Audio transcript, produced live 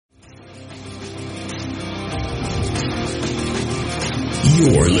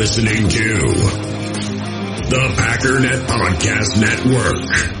You're listening to the Packernet Podcast Network.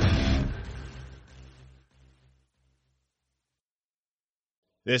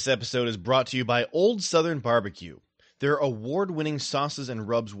 This episode is brought to you by Old Southern Barbecue. Their award-winning sauces and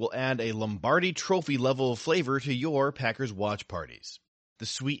rubs will add a Lombardi Trophy level of flavor to your Packers watch parties. The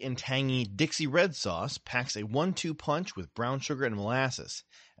sweet and tangy Dixie Red Sauce packs a 1-2 punch with brown sugar and molasses,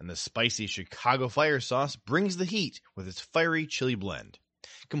 and the spicy Chicago Fire Sauce brings the heat with its fiery chili blend.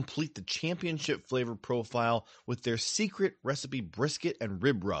 Complete the championship flavor profile with their secret recipe brisket and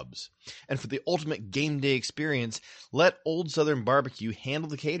rib rubs. And for the ultimate game day experience, let Old Southern Barbecue handle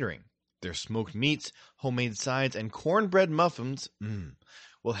the catering. Their smoked meats, homemade sides, and cornbread muffins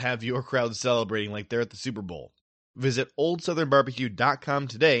will have your crowd celebrating like they're at the Super Bowl. Visit oldsouthernbarbecue.com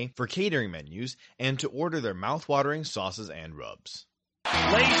today for catering menus and to order their mouth-watering sauces and rubs.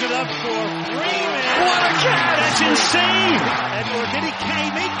 Lays it up for Freeman. What a catch! That's insane! And did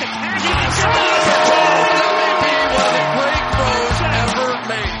he make the catch? He did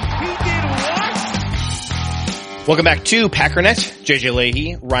what? Welcome back to Packernet. JJ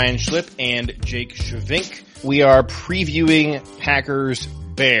Leahy, Ryan Schlip, and Jake Shavink. We are previewing Packers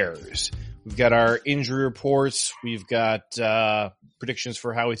Bears. We've got our injury reports. We've got predictions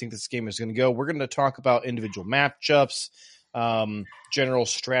for how we think this game is going to go. We're going to talk about individual matchups, general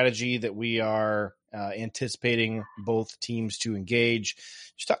strategy that we are anticipating both teams to engage.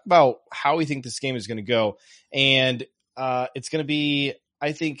 Just talk about how we think this game is going to go. And it's going to be,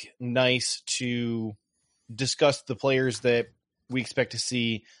 I think, nice to discuss the players that we expect to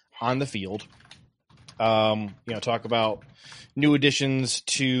see on the field. Talk about new additions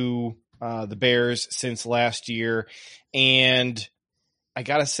to the Bears since last year. And I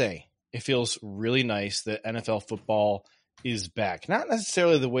got to say, it feels really nice that NFL football is back. Not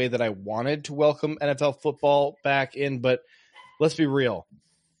necessarily the way that I wanted to welcome NFL football back in, but let's be real.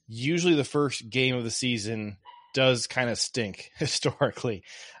 Usually the first game of the season does kind of stink historically.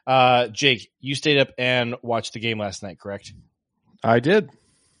 Jake, you stayed up and watched the game last night, correct? I did.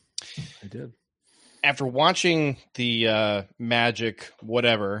 After watching the magic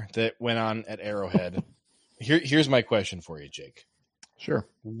whatever that went on at Arrowhead, here's my question for you, Jake. Sure.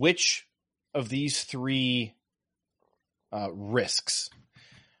 Which of these three risks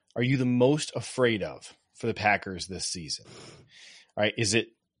are you the most afraid of for the Packers this season? All right. Is it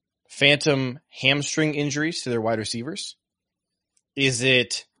phantom hamstring injuries to their wide receivers? Is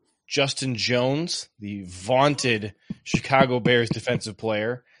it Justin Jones, the vaunted Chicago Bears defensive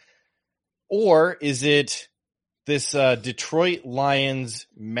player? Or is it this Detroit Lions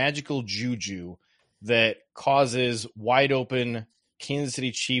magical juju that causes wide open Kansas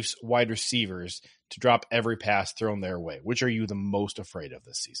City Chiefs wide receivers to drop every pass thrown their way? Which are you the most afraid of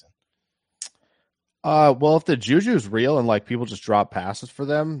this season? Well, if the juju is real and like people just drop passes for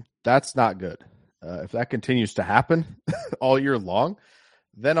them, that's not good. If that continues to happen all year long,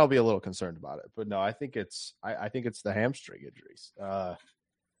 then I'll be a little concerned about it. But no, I think it's the hamstring injuries.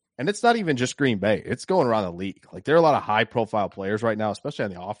 And it's not even just Green Bay. It's going around the league. Like there are a lot of high profile players right now, especially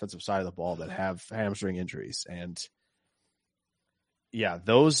on the offensive side of the ball, that have hamstring injuries. And yeah,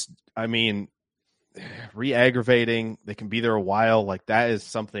 those, I mean, re-aggravating, they can be there a while. Like that is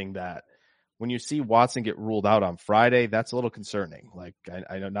something that when you see Watson get ruled out on Friday, that's a little concerning. Like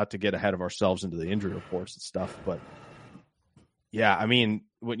I know not to get ahead of ourselves into the injury reports and stuff, but yeah, I mean,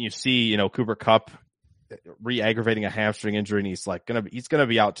 when you see, Cooper Kupp re-aggravating a hamstring injury and he's gonna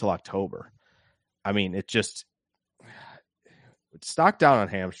be out till October. I mean, it just stock down on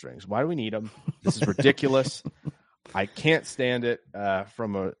hamstrings. Why do we need them? This is ridiculous. I can't stand it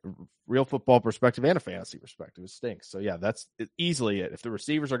from a real football perspective and a fantasy perspective. It stinks. So yeah, that's easily it. If the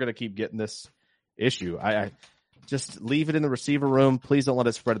receivers are going to keep getting this issue, I just leave it in the receiver room. Please don't let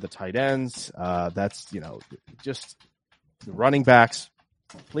it spread to the tight ends. That's just the running backs.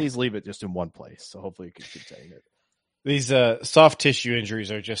 Please leave it just in one place. So hopefully you can contain it. These soft tissue injuries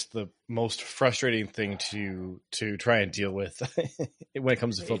are just the most frustrating thing to try and deal with when it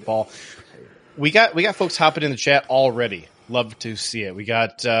comes to football. We got folks hopping in the chat already. Love to see it. We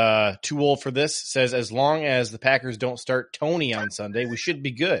got Too Old for This says, as long as the Packers don't start Tony on Sunday, we should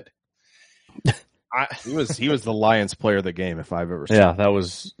be good. He was the Lions player of the game if I've ever seen. Yeah, that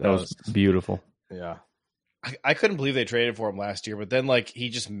was beautiful. Yeah. I couldn't believe they traded for him last year, but then he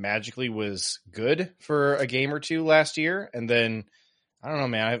just magically was good for a game or two last year. And then I don't know,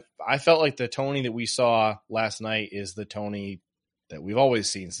 man, I felt like the Tony that we saw last night is the Tony that we've always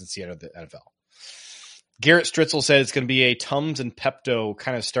seen since he entered the NFL. Garrett Stritzel said it's going to be a Tums and Pepto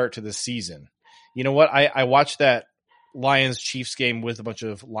kind of start to the season. You know what? I watched that Lions-Chiefs game with a bunch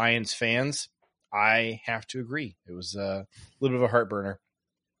of Lions fans. I have to agree. It was a little bit of a heartburner.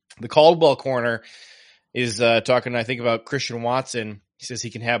 The Caldwell corner is talking, I think, about Christian Watson. He says he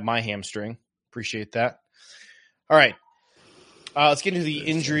can have my hamstring. Appreciate that. All right. Let's get into the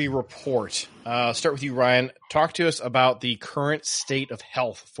injury report. Start with you, Ryan. Talk to us about the current state of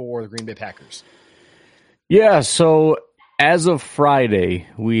health for the Green Bay Packers. Yeah, so as of Friday,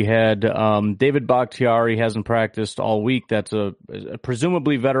 we had David Bakhtiari hasn't practiced all week. That's a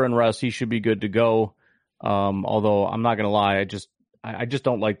presumably veteran rest. He should be good to go. Although I'm not going to lie, I just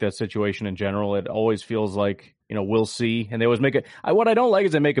don't like that situation in general. It always feels like, we'll see. And they always make it. What I don't like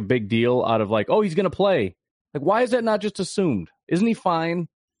is they make a big deal out of like, oh, he's going to play. Like, why is that not just assumed? Isn't he fine?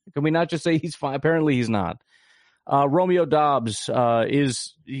 Can we not just say he's fine? Apparently he's not. Romeo Doubs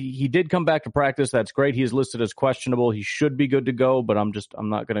he did come back to practice. That's great. He is listed as questionable. He should be good to go, but I'm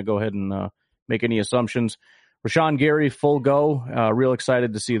not going to go ahead and make any assumptions. Rashawn Gary, full go. Real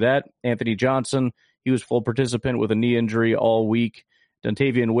excited to see that. Anthony Johnson, he was full participant with a knee injury all week.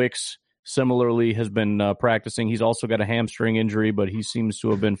 Dontavian Wicks similarly has been practicing. He's also got a hamstring injury, but he seems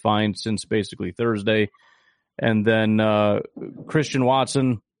to have been fine since basically Thursday. And then Christian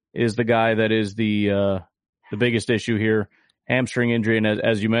Watson is the guy that is the biggest issue here. Hamstring injury, and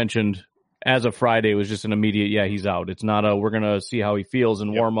as you mentioned, as of Friday, it was just an immediate, he's out. It's not we're going to see how he feels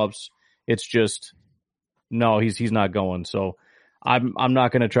in warm-ups. It's just, no, he's not going. So I'm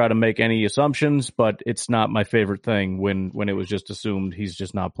not going to try to make any assumptions, but it's not my favorite thing when it was just assumed he's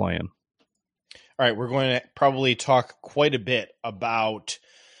just not playing. All right, we're going to probably talk quite a bit about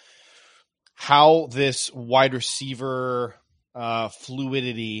how this wide receiver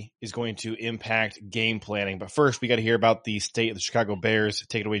fluidity is going to impact game planning. But first, we got to hear about the state of the Chicago Bears.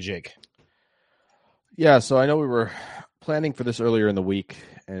 Take it away, Jake. Yeah, so I know we were planning for this earlier in the week,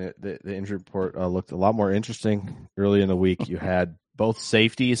 and the injury report looked a lot more interesting. Early in the week, you had both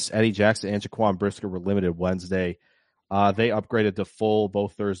safeties, Eddie Jackson and Jaquan Brisker, were limited Wednesday. They upgraded to full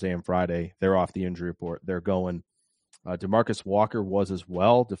both Thursday and Friday. They're off the injury report. They're going. DeMarcus Walker was as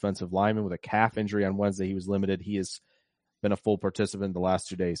well, defensive lineman with a calf injury on Wednesday. He was limited. He has been a full participant the last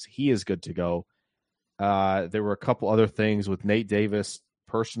 2 days. He is good to go. There were a couple other things with Nate Davis.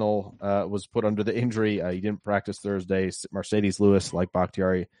 Personal was put under the injury. He didn't practice Thursday. Mercedes Lewis, like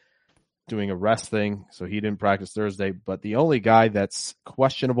Bakhtiari, doing a rest thing, so he didn't practice Thursday. But the only guy that's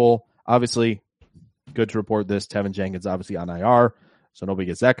questionable, obviously, good to report this, Tevin Jenkins, obviously on IR, so nobody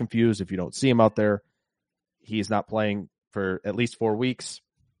gets that confused if you don't see him out there. He's not playing for at least 4 weeks.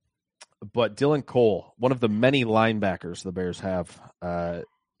 But Dylan Cole, one of the many linebackers the Bears have,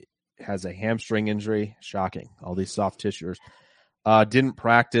 has a hamstring injury. Shocking. All these soft tissues. Didn't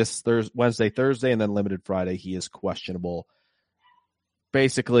practice Wednesday, Thursday, and then limited Friday. He is questionable.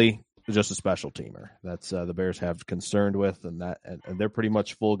 Basically, just a special teamer. That's the Bears have concerned with, and they're pretty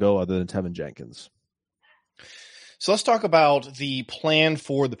much full go other than Tevin Jenkins. So let's talk about the plan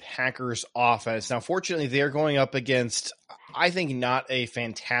for the Packers offense. Now, fortunately, they're going up against, I think, not a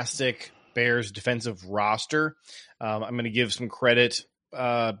fantastic Bears defensive roster. I'm going to give some credit,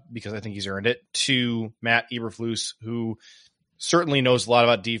 because I think he's earned it, to Matt Eberflus, who certainly knows a lot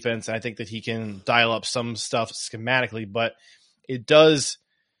about defense. And I think that he can dial up some stuff schematically, but it does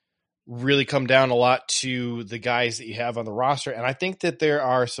really come down a lot to the guys that you have on the roster. And I think that there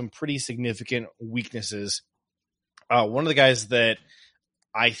are some pretty significant weaknesses. One of the guys that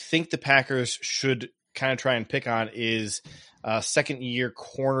I think the Packers should kind of try and pick on is second-year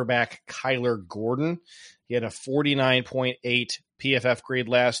cornerback Kyler Gordon. He had a 49.8 PFF grade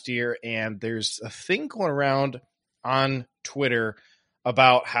last year, and there's a thing going around on Twitter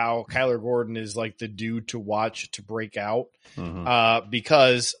about how Kyler Gordon is like the dude to watch to break out,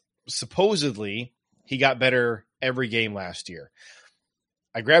 because supposedly he got better every game last year.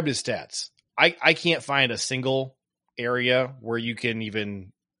 I grabbed his stats. I can't find a single area where you can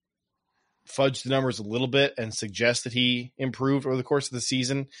even fudge the numbers a little bit and suggest that he improved over the course of the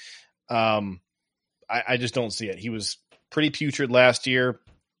season. I just don't see it. He was pretty putrid last year.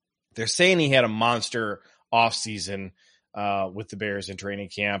 They're saying he had a monster offseason with the Bears in training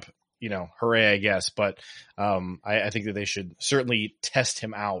camp. Hooray, I guess. But I think that they should certainly test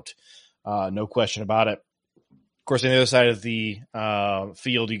him out. No question about it. Of course, on the other side of the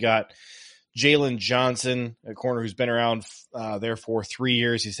field, you got Jalen Johnson, a corner who's been around there for 3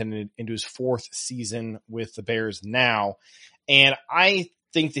 years. He's heading into his fourth season with the Bears now. And I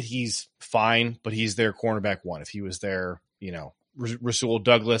think that he's fine, but he's their cornerback one. If he was there, Rasul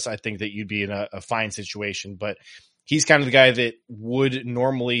Douglas, I think that you'd be in a fine situation. But he's kind of the guy that would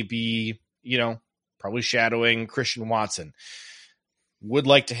normally be, probably shadowing Christian Watson. Would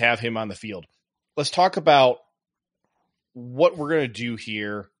like to have him on the field. Let's talk about what we're going to do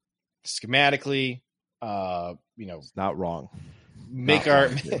here schematically, It's not wrong. Make our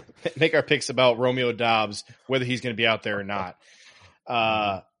picks about Romeo Doubs, whether he's going to be out there or not,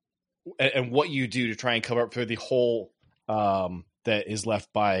 and what you do to try and cover up for the hole that is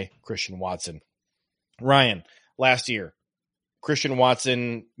left by Christian Watson. Ryan, last year, Christian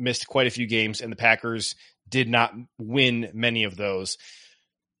Watson missed quite a few games, and the Packers did not win many of those.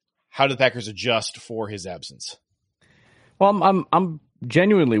 How do the Packers adjust for his absence? Well, I'm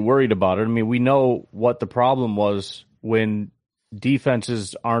genuinely worried about it. I mean, we know what the problem was when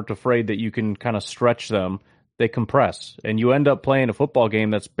defenses aren't afraid that you can kind of stretch them. They compress, and you end up playing a football game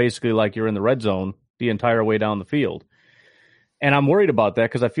that's basically like you're in the red zone the entire way down the field. And I'm worried about that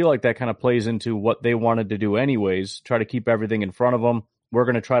because I feel like that kind of plays into what they wanted to do anyways, try to keep everything in front of them. We're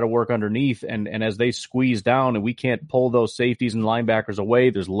going to try to work underneath, and as they squeeze down and we can't pull those safeties and linebackers away,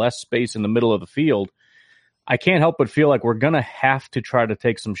 there's less space in the middle of the field. I can't help but feel like we're going to have to try to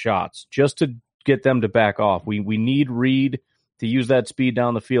take some shots just to get them to back off. We need Reed to use that speed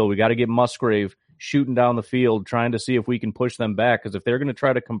down the field. We got to get Musgrave shooting down the field, trying to see if we can push them back, because if they're going to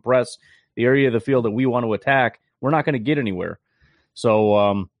try to compress the area of the field that we want to attack, we're not going to get anywhere. So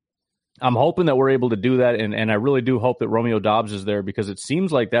I'm hoping that we're able to do that, and I really do hope that Romeo Doubs is there, because it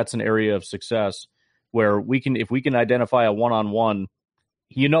seems like that's an area of success where if we can identify a one-on-one,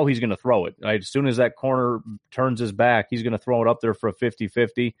 he's going to throw it. Right? As soon as that corner turns his back, he's going to throw it up there for a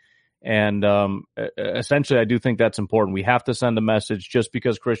 50-50. And essentially, I do think that's important. We have to send a message. Just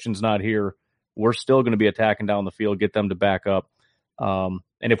because Christian's not here, we're still going to be attacking down the field, get them to back up. And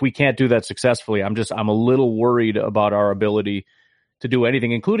if we can't do that successfully, I'm a little worried about our ability to do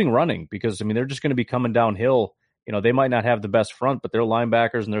anything, including running, because, I mean, they're just going to be coming downhill. They might not have the best front, but their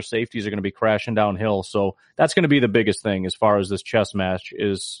linebackers and their safeties are going to be crashing downhill. So that's going to be the biggest thing as far as this chess match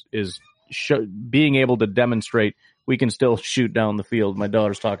is being able to demonstrate we can still shoot down the field. My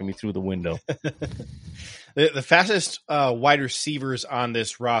daughter's talking me through the window. The fastest wide receivers on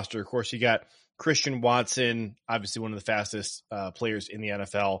this roster, of course, you got Christian Watson, obviously one of the fastest players in the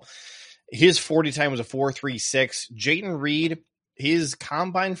NFL. His 40 time was a 4.36. Jayden Reed, his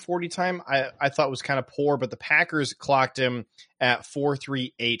combine 40 time, I thought was kind of poor, but the Packers clocked him at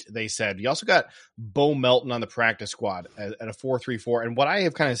 4.38, they said. You also got Bo Melton on the practice squad at a 4.34. And what I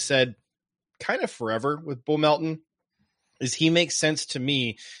have kind of said kind of forever with Bo Melton is he makes sense to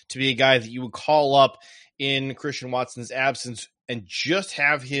me to be a guy that you would call up in Christian Watson's absence and just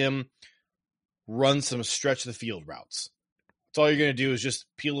have him run some stretch the field routes. That's all you're going to do is just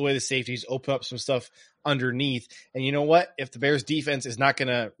peel away the safeties, open up some stuff underneath. And you know what? If the Bears defense is not going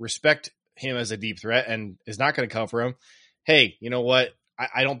to respect him as a deep threat and is not going to cover him, hey, you know what?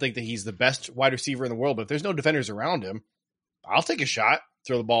 I don't think that he's the best wide receiver in the world, but if there's no defenders around him, I'll take a shot,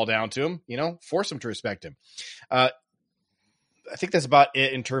 throw the ball down to him, force him to respect him. I think that's about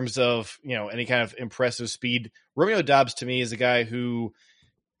it in terms of, any kind of impressive speed. Romeo Doubs to me is a guy who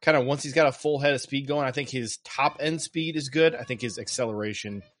kind of, once he's got a full head of speed going, I think his top end speed is good. I think his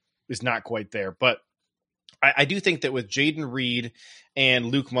acceleration is not quite there, but I do think that with Jayden Reed and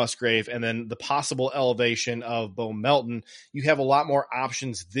Luke Musgrave and then the possible elevation of Bo Melton, you have a lot more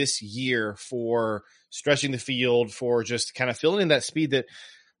options this year for stretching the field, for just kind of filling in that speed that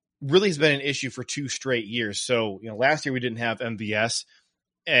really has been an issue for 2 straight years. So, last year we didn't have MVS,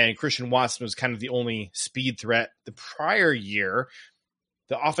 and Christian Watson was kind of the only speed threat. The prior year,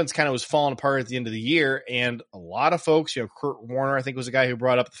 the offense kind of was falling apart at the end of the year, and a lot of folks, Kurt Warner, I think, was a guy who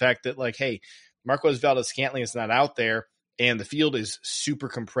brought up the fact that, like, hey, Marquez Valdes-Scantling is not out there, and the field is super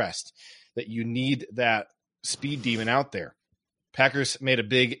compressed, that you need that speed demon out there. Packers made a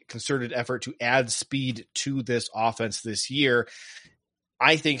big concerted effort to add speed to this offense this year.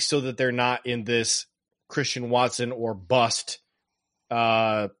 I think so that they're not in this Christian Watson or bust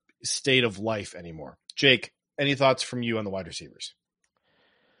state of life anymore. Jake, any thoughts from you on the wide receivers?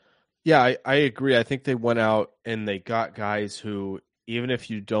 Yeah, I agree. I think they went out and they got guys who, even if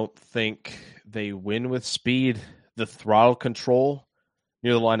you don't think they win with speed, the throttle control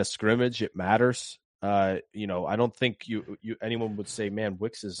near the line of scrimmage, it matters. I don't think anyone would say, man,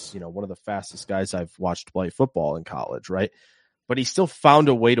 Wicks is, one of the fastest guys I've watched play football in college, right? But he still found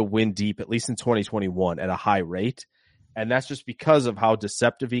a way to win deep, at least in 2021, at a high rate. And that's just because of how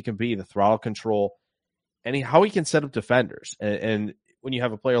deceptive he can be, the throttle control, and how he can set up defenders. And when you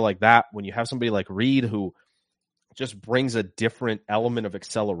have a player like that, when you have somebody like Reed who just brings a different element of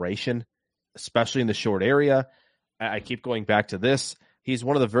acceleration, especially in the short area, I keep going back to this. He's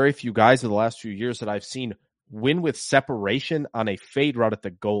one of the very few guys in the last few years that I've seen win with separation on a fade route at the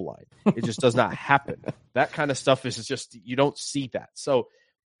goal line. It just does not happen. That kind of stuff is just, you don't see that. So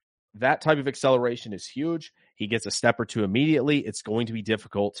that type of acceleration is huge. He gets a step or two immediately. It's going to be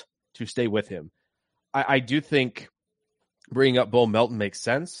difficult to stay with him. I do think bringing up Bo Melton makes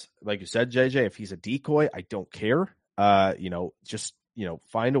sense. Like you said, JJ, if he's a decoy, I don't care. Just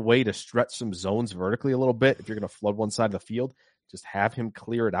find a way to stretch some zones vertically a little bit. If you're going to flood one side of the field, just have him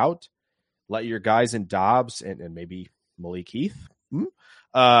clear it out. Let your guys in Dobbs and maybe Malik Heath,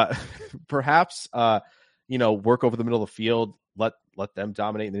 perhaps, work over the middle of the field. Let them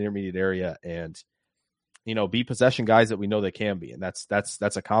dominate in the intermediate area, and be possession guys that we know they can be, and that's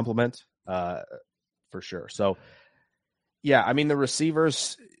a compliment for sure. So, yeah, I mean the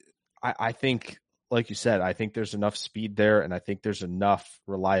receivers, I think, like you said, I think there's enough speed there, and I think there's enough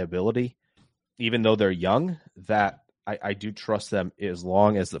reliability, even though they're young, that I do trust them as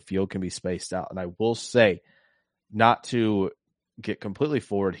long as the field can be spaced out. And I will say, not to get completely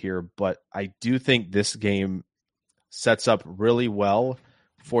forward here, but I do think this game sets up really well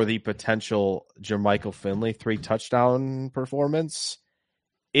for the potential Jermichael Finley 3-touchdown performance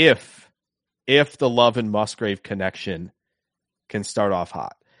if the Love and Musgrave connection can start off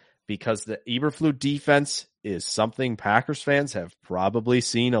hot. Because the Eberflus defense is something Packers fans have probably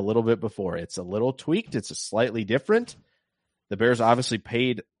seen a little bit before. It's a little tweaked. It's a slightly different. The Bears obviously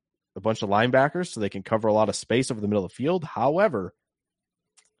paid a bunch of linebackers so they can cover a lot of space over the middle of the field. However,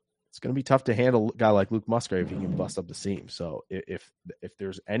 it's going to be tough to handle a guy like Luke Musgrave if he can bust up the seam. So if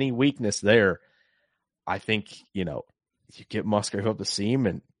there's any weakness there, I think, you get Musgrave up the seam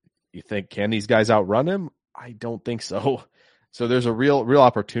and you think, can these guys outrun him? I don't think so. So there's a real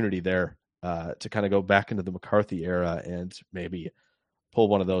see there to kind of go back into the McCarthy era and maybe pull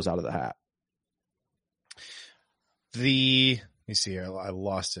one of those out of the hat. Let me see here. I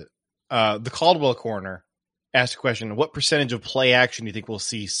lost it. The Caldwell corner asked a question: what percentage of play action do you think we'll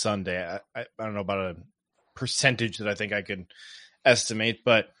see Sunday? I don't know about a percentage that I think I could estimate,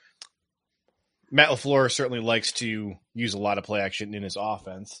 but Matt LaFleur certainly likes to use a lot of play action in his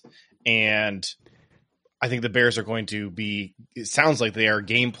offense, and I think the Bears are going to be, it sounds like they are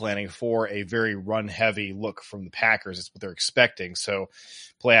game planning for a very run heavy look from the Packers. It's what they're expecting. So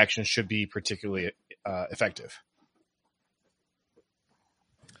play action should be particularly effective.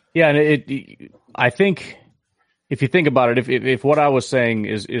 Yeah. And I think if you think about it, if what I was saying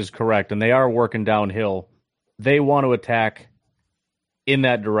is correct and they are working downhill, they want to attack in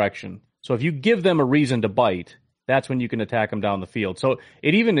that direction. So if you give them a reason to bite, that's when you can attack them down the field. So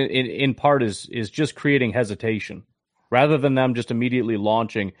it even in part is just creating hesitation rather than them just immediately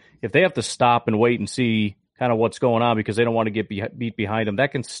launching. If they have to stop and wait and see kind of what's going on because they don't want to get beat behind them,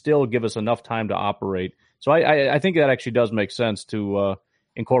 that can still give us enough time to operate. So I think that actually does make sense to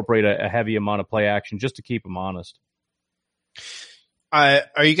incorporate a heavy amount of play action just to keep them honest.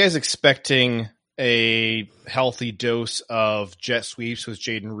 Are you guys expecting a healthy dose of jet sweeps with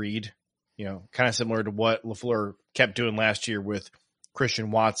Jaden Reed? Kind of similar to what LaFleur kept doing last year with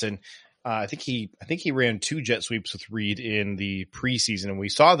Christian Watson. I think he ran 2 jet sweeps with Reed in the preseason, and we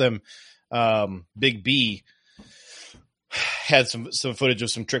saw them. Big B had some footage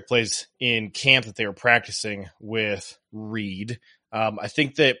of some trick plays in camp that they were practicing with Reed. I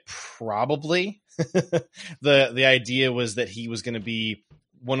think that probably the idea was that he was going to be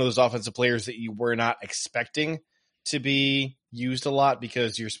one of those offensive players that you were not expecting to be used a lot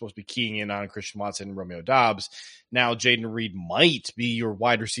because you're supposed to be keying in on Christian Watson and Romeo Doubs. Now Jaden Reed might be your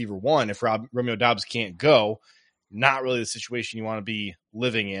wide receiver 1 if Romeo Doubs can't go. Not really the situation you want to be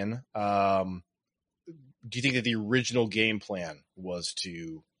living in. Do you think that the original game plan was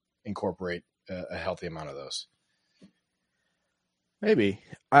to incorporate a healthy amount of those? Maybe.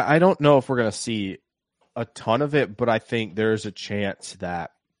 I don't know if we're going to see a ton of it, but I think there's a chance that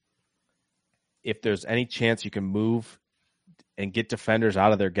if there's any chance you can move and get defenders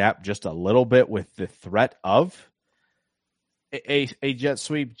out of their gap just a little bit with the threat of a jet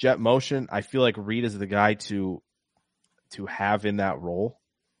sweep, jet motion, I feel like Reed is the guy to have in that role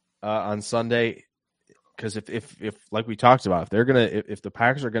on Sunday. Because if like we talked about, if the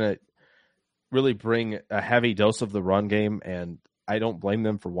Packers are gonna really bring a heavy dose of the run game, and I don't blame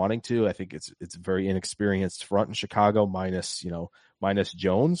them for wanting to. I think it's a very inexperienced front in Chicago, minus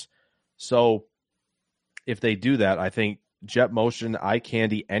Jones. So if they do that, I think jet motion, eye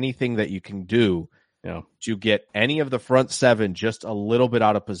candy, anything that you can do to get any of the front 7 just a little bit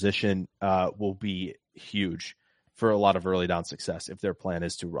out of position will be huge for a lot of early down success if their plan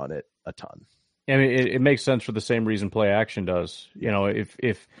is to run it a ton. I mean, it makes sense for the same reason play action does.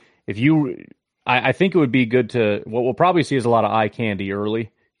 If you, I think it would be good to, what we'll probably see is a lot of eye candy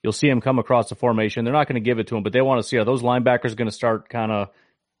early. You'll see him come across the formation. They're not going to give it to him, but they want to see, are those linebackers going to start kind of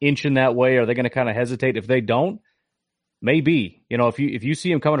inching that way? Are they going to kind of hesitate? If they don't, maybe, if you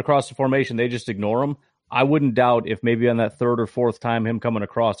see him coming across the formation, they just ignore him. I wouldn't doubt if maybe on that third or fourth time him coming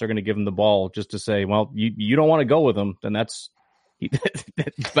across, they're going to give him the ball just to say, well, you don't want to go with him, then that's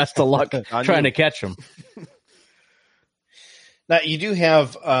best of luck trying to catch him. Now, you do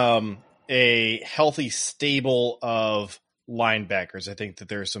have a healthy stable of linebackers. I think that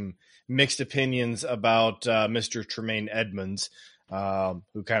there are some mixed opinions about Mr. Tremaine Edmonds,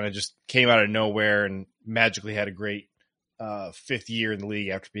 who kind of just came out of nowhere and magically had a great fifth year in the league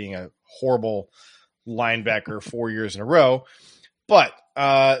after being a horrible linebacker 4 years in a row. But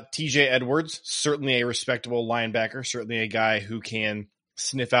TJ Edwards, certainly a respectable linebacker, certainly a guy who can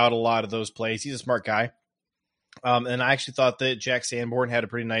sniff out a lot of those plays. He's a smart guy. And I actually thought that Jack Sanborn had a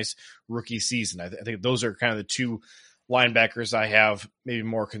pretty nice rookie season. I think those are kind of the two linebackers I have maybe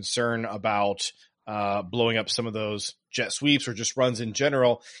more concern about blowing up some of those jet sweeps or just runs in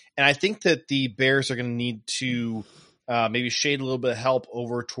general. And I think that the Bears are going to need to maybe shade a little bit of help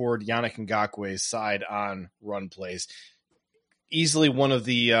over toward Yannick Ngakwe's side on run plays. Easily one of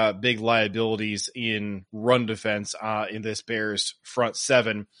the big liabilities in run defense in this Bears front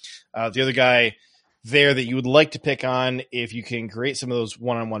seven. The other guy there that you would like to pick on if you can create some of those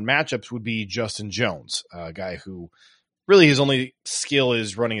one-on-one matchups would be Justin Jones, a guy who really his only skill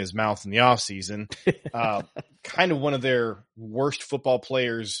is running his mouth in the offseason. Kind of one of their worst football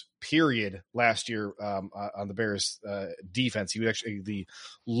players, period, last year on the Bears defense. He was actually the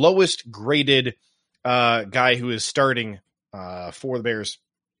lowest graded guy who is starting for the Bears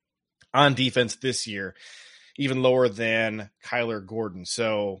on defense this year, even lower than Kyler Gordon.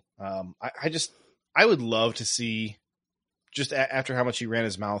 So I would love to see, just after how much he ran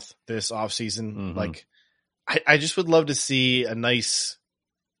his mouth this offseason, like I just would love to see a nice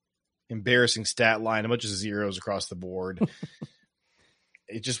embarrassing stat line, a bunch of zeros across the board.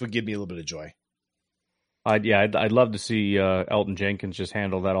 It just would give me a little bit of joy. I'd love to see Elton Jenkins just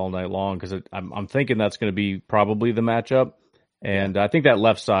handle that all night long, because I'm thinking that's going to be probably the matchup. And I think that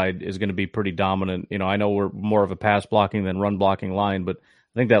left side is going to be pretty dominant. You know, I know we're more of a pass blocking than run blocking line, but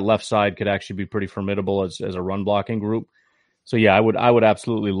I think that left side could actually be pretty formidable as a run blocking group. So yeah, I would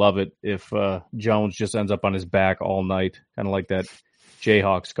absolutely love it if Jones just ends up on his back all night, kind of like that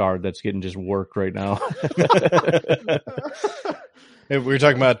Jayhawks guard that's getting just worked right now. We were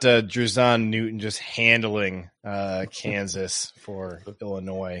talking about Drizon Newton just handling Kansas for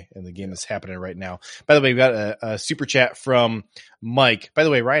Illinois in the game that's happening right now. By the way, we got a super chat from Mike. By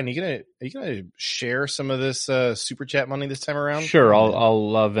the way, Ryan, are you gonna share some of this super chat money this time around? Sure,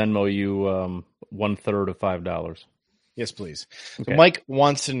 I'll Venmo you 1/3 of $5. Yes, please. Okay. So Mike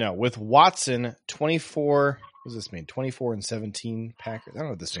wants to know, with Watson 24, what does this mean? 24-17 Packers. I don't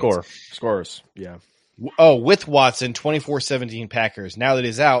know what this means. Scores. Yeah. Oh, with Watson, 24-17 Packers. Now that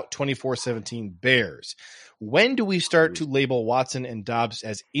he's out, 24-17 Bears. When do we start to label Watson and Dobbs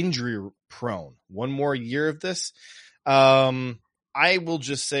as injury prone? One more year of this? I will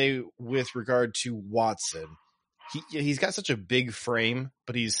just say, with regard to Watson, he's got such a big frame,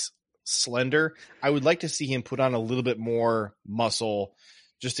 but he's slender. I would like to see him put on a little bit more muscle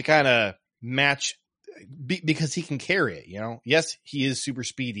just to kind of match, because he can carry it, you know? Yes, he is super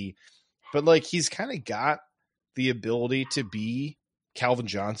speedy, but like he's kind of got the ability to be Calvin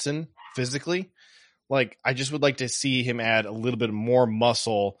Johnson physically. Like, I just would like to see him add a little bit more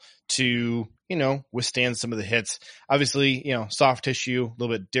muscle to, you know, withstand some of the hits. Obviously, you know, soft tissue, a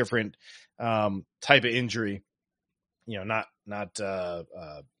little bit different type of injury, you know, not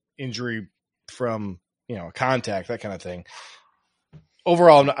injury from, you know, contact, that kind of thing.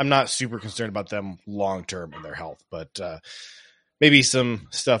 Overall, I'm not super concerned about them long-term in their health, but maybe some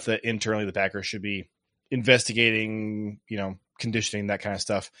stuff that internally the Packers should be investigating, you know, conditioning, that kind of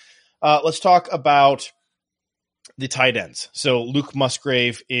stuff. Let's talk about the tight ends. So Luke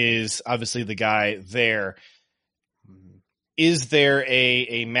Musgrave is obviously the guy there. Is there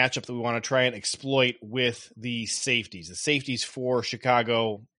a matchup that we want to try and exploit with the safeties? The safeties for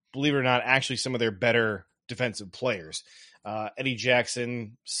Chicago, believe it or not, actually some of their better defensive players. Eddie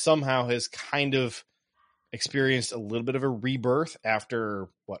Jackson somehow has kind of experienced a little bit of a rebirth after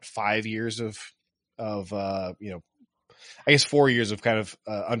 5 years of you know, I guess 4 years of kind of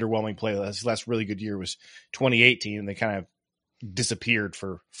underwhelming play. His last really good year was 2018, and they kind of disappeared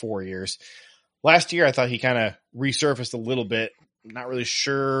for 4 years. Last year, I thought he kind of resurfaced a little bit. Not really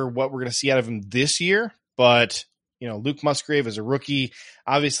sure what we're going to see out of him this year, but you know, Luke Musgrave is a rookie.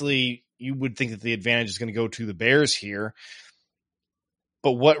 Obviously, you would think that the advantage is going to go to the Bears here.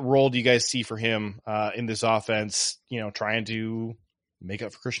 But what role do you guys see for him in this offense, you know, trying to make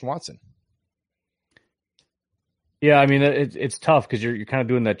up for Christian Watson? Yeah, I mean, it's tough because you're kind of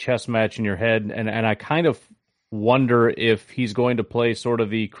doing that chess match in your head, and I kind of wonder if he's going to play sort of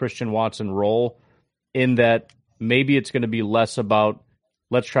the Christian Watson role in that maybe it's going to be less about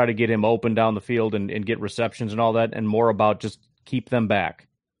let's try to get him open down the field and get receptions and all that, and more about just keep them back,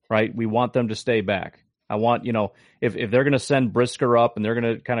 right? We want them to stay back. I want, if they're going to send Brisker up and they're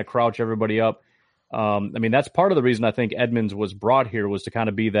going to kind of crouch everybody up, that's part of the reason I think Edmonds was brought here, was to kind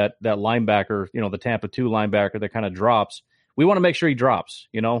of be that linebacker, the Tampa 2 linebacker that kind of drops. We want to make sure he drops,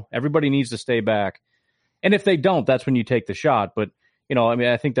 everybody needs to stay back. And if they don't, that's when you take the shot. But,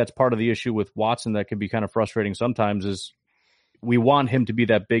 I think that's part of the issue with Watson that can be kind of frustrating sometimes, is we want him to be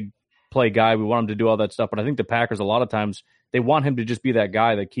that big play guy. We want him to do all that stuff. But I think the Packers, a lot of times, they want him to just be that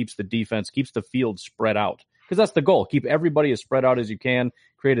guy that keeps the defense, keeps the field spread out. Because that's the goal. Keep everybody as spread out as you can,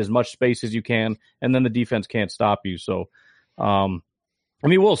 create as much space as you can, and then the defense can't stop you. So,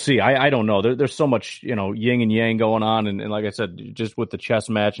 we'll see. I don't know. There's so much, yin and yang going on. And like I said, just with the chess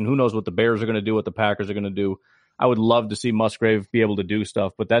match, and who knows what the Bears are going to do, what the Packers are going to do. I would love to see Musgrave be able to do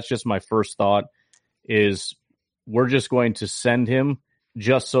stuff, but that's just my first thought, is we're just going to send him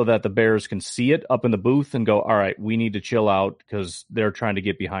just so that the Bears can see it up in the booth and go, all right, we need to chill out because they're trying to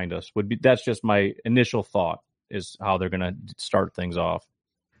get behind us. That's just my initial thought, is how they're going to start things off.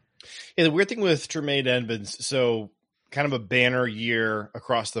 Yeah, the weird thing with Tremaine Edmonds, so kind of a banner year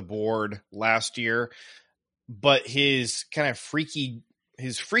across the board last year, but his kind of freaky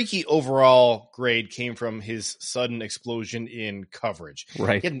overall grade came from his sudden explosion in coverage.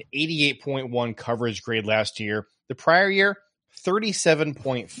 Right. He had an 88.1 coverage grade last year. The prior year,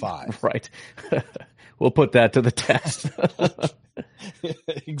 37.5. Right. We'll put that to the test.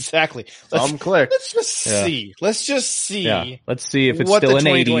 Exactly. Click. Let's just see. Let's just see. Yeah. Let's see if it's still an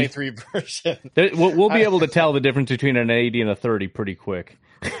 80. 2023 version. We'll be able to tell the difference between an 80 and a 30 pretty quick.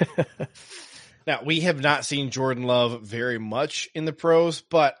 Now, we have not seen Jordan Love very much in the pros,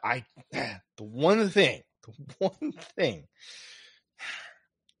 but the one thing,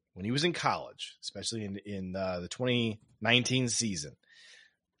 when he was in college, especially in the 2019 season,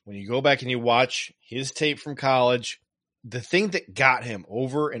 when you go back and you watch his tape from college, the thing that got him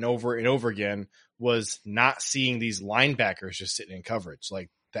over and over and over again was not seeing these linebackers just sitting in coverage. Like,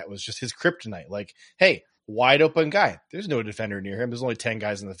 that was just his kryptonite. Like, hey, wide open guy. There's no defender near him. There's only 10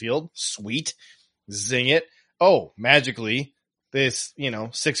 guys in the field. Sweet. Zing it. Oh, magically, this,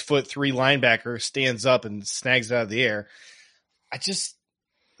 6'3" linebacker stands up and snags it out of the air.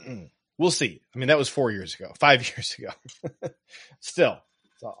 We'll see. That was 4 years ago, 5 years ago. Still,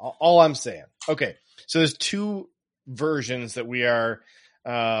 that's all I'm saying. Okay. So there's two versions that we are,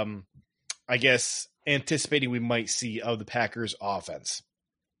 anticipating we might see of the Packers offense.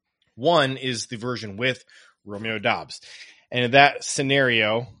 One is the version with Romeo Doubs. And in that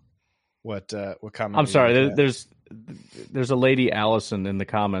scenario, what comment? I'm sorry. There's a lady, Allison, in the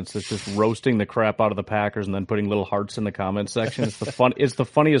comments that's just roasting the crap out of the Packers and then putting little hearts in the comment section. It's the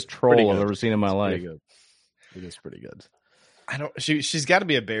funniest troll I've ever seen in my life. It is pretty good. She's got to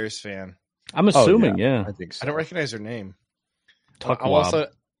be a Bears fan. I'm assuming, yeah. I think so. I don't recognize her name. Tuckwab.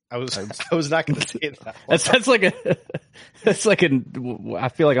 I was not going to say that. That's like I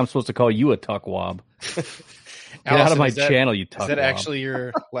feel like I'm supposed to call you a tuckwab. Get out of my channel, you tuckwab. Is that actually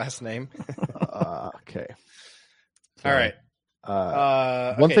your last name? Okay. All right.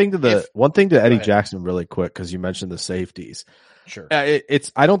 One thing to Eddie Jackson really quick, because you mentioned the safeties. Sure. I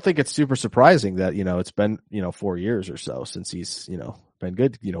don't think it's super surprising that, it's been, 4 years or so since he's, been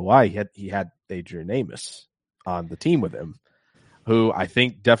good. You know why? He had Adrian Amos on the team with him, who I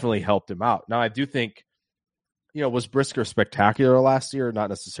think definitely helped him out. Now, I do think, was Brisker spectacular last year? Not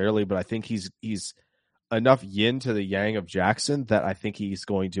necessarily, but I think he's enough yin to the yang of Jackson that I think he's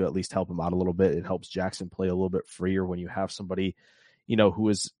going to at least help him out a little bit. It helps Jackson play a little bit freer when you have somebody, who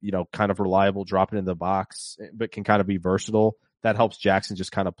is, kind of reliable, dropping in the box, but can kind of be versatile. That helps Jackson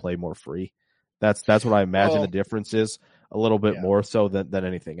just kind of play more free. That's what I imagine the difference is, a little bit more so than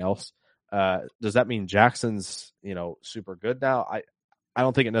anything else. Does that mean Jackson's, super good now? I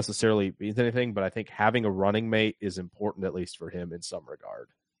don't think it necessarily means anything, but I think having a running mate is important, at least for him in some regard.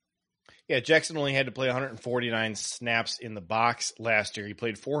 Yeah, Jackson only had to play 149 snaps in the box last year. He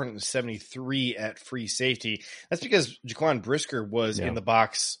played 473 at free safety. That's because Jaquan Brisker was in the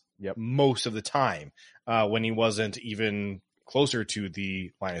box most of the time when he wasn't even closer to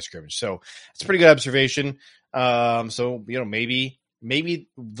the line of scrimmage. So it's a pretty good observation. Maybe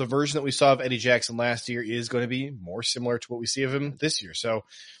the version that we saw of Eddie Jackson last year is going to be more similar to what we see of him this year. So,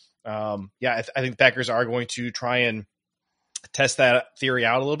 I think the Packers are going to try and test that theory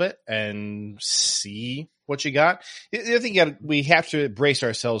out a little bit and see what you got. The other thing we have to brace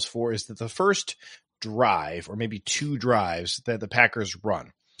ourselves for is that the first drive, or maybe two drives that the Packers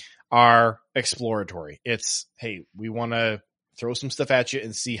run, are exploratory. It's, hey, we want to throw some stuff at you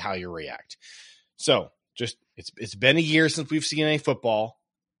and see how you react. So just it's been a year since we've seen any football.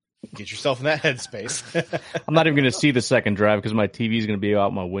 Get yourself in that headspace. I'm not even going to see the second drive because my TV is going to be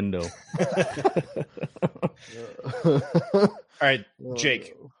out my window. All right,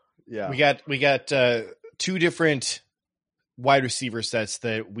 Jake. Yeah, we got 2 different wide receiver sets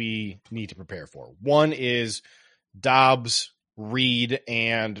that we need to prepare for. One is Dobbs, Reed,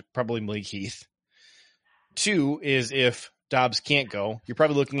 and probably Malik Heath. 2 is if Dobbs can't go, you're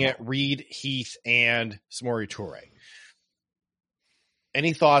probably looking at Reed, Heath, and Samori Toure.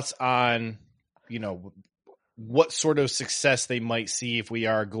 Any thoughts on, what sort of success they might see if we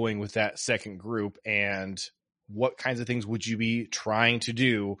are going with that second group, and what kinds of things would you be trying to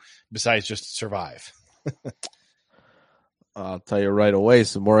do besides just survive? I'll tell you right away,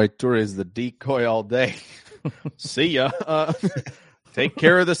 Samori Toure is the decoy all day. See ya. Take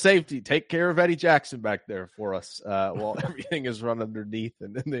care of the safety. Take care of Eddie Jackson back there for us while everything is run underneath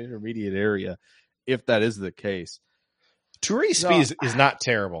and in the intermediate area, if that is the case. Toure's speed is not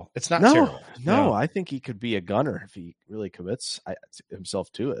terrible. It's not terrible. No, I think he could be a gunner if he really commits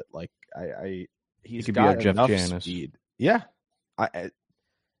himself to it. Like he's he could got be our enough Jeff Janis. speed. Yeah,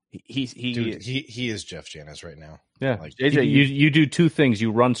 he is Jeff Janis right now. Yeah, like, JJ, you do 2 things: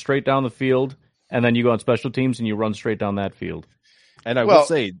 you run straight down the field, and then you go on special teams and you run straight down that field. And I will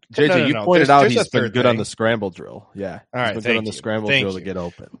say, JJ, you pointed out he's been good on the scramble drill. Yeah. All right. He's been good on the scramble drill to get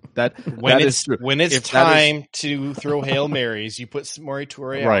open. When it's time to throw Hail Marys, you put Samori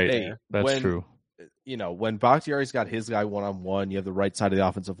Toure out there. That's true. When Bakhtiari's got his guy one-on-one, you have the right side of the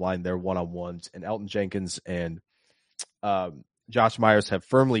offensive line, they're one-on-ones, and Elton Jenkins and Josh Myers have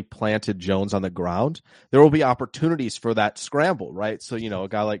firmly planted Jones on the ground. There will be opportunities for that scramble, right? So, a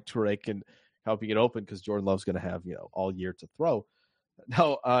guy like Toure can help you get open because Jordan Love's going to have, all year to throw.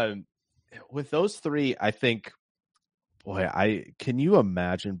 No, with those 3, I think, can you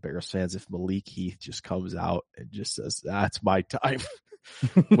imagine Bears fans if Malik Heath just comes out and just says, that's my time.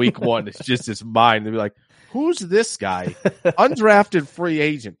 Week 1, it's mine. They'll be like, who's this guy? Undrafted free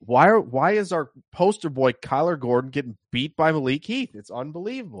agent. Why is our poster boy Kyler Gordon getting beat by Malik Heath? It's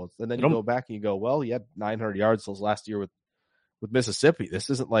unbelievable. And then you go back and you go, well, he had 900 yards this last year with Mississippi. This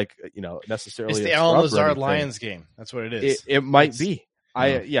isn't like, necessarily it's the Alan Lazard Lions game. That's what it is. It might be.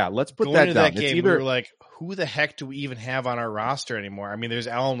 Let's put that down. That game, we were like, who the heck do we even have on our roster anymore? I mean, there's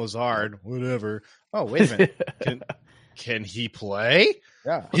Alan Lazard, whatever. Oh, wait a minute. Can he play?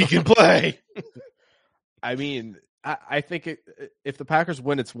 Yeah, he can play. I mean, I think if the Packers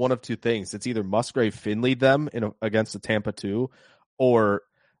win, it's one of 2 things. It's either Musgrave Finley them against the Tampa 2, or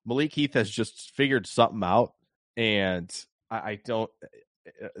Malik Heath has just figured something out, and I don't.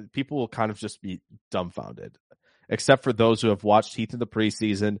 People will kind of just be dumbfounded, except for those who have watched Heath in the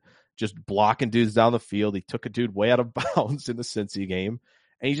preseason, just blocking dudes down the field. He took a dude way out of bounds in the Cincy game,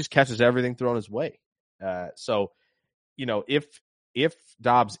 and he just catches everything thrown his way. So, if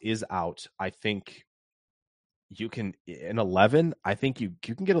Dobbs is out, I think you can, in 11, I think you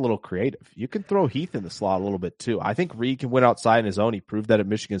can get a little creative. You can throw Heath in the slot a little bit too. I think Reed can win outside in his own. He proved that at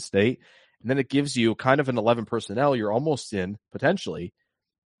Michigan State. And then it gives you kind of an 11 personnel. You're almost in potentially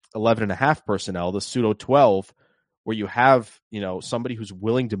 11 and a half personnel, the pseudo 12, where you have, somebody who's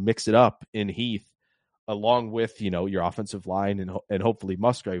willing to mix it up in Heath along with, your offensive line and hopefully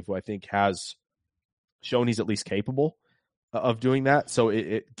Musgrave, who I think has shown he's at least capable of doing that. So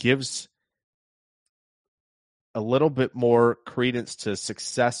it gives a little bit more credence to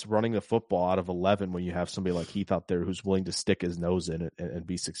success running the football out of 11 when you have somebody like Heath out there who's willing to stick his nose in it and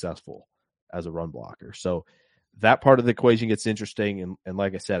be successful as a run blocker. So that part of the equation gets interesting. And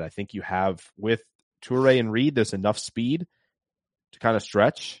like I said, I think you have with Toure and Reed, there's enough speed to kind of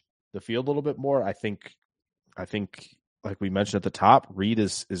stretch the field a little bit more. I think like we mentioned at the top, Reed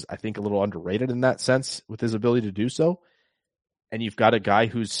is I think a little underrated in that sense with his ability to do so. And you've got a guy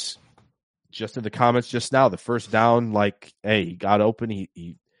who's just in the comments just now, the first down, like, hey, he got open.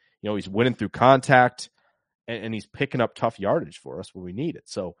 He's winning through contact and he's picking up tough yardage for us when we need it.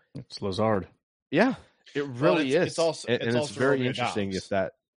 So it's Lazard. Yeah, it really is. It's also, it's very interesting Dobbs. If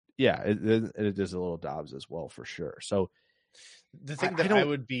that, it is a little Dobbs as well for sure. So the thing that I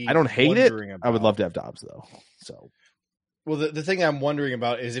don't hate it. About, I would love to have Dobbs though. So, well, the thing I'm wondering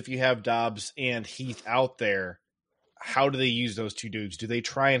about is if you have Dobbs and Heath out there, how do they use those 2 dudes? Do they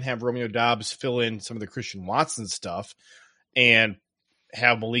try and have Romeo Dobbs fill in some of the Christian Watson stuff and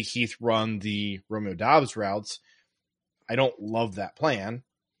have Malik Heath run the Romeo Dobbs routes? I don't love that plan.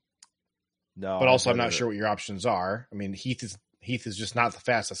 No, but also I'm not sure what your options are. I mean, Heath is just not the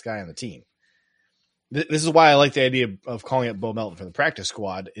fastest guy on the team. This is why I like the idea of calling up Bo Melton for the practice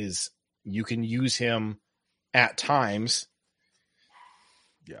squad. Is you can use him at times.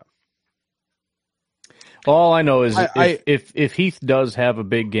 Yeah. All I know is if Heath does have a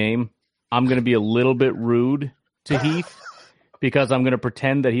big game, I'm going to be a little bit rude to Heath because I'm going to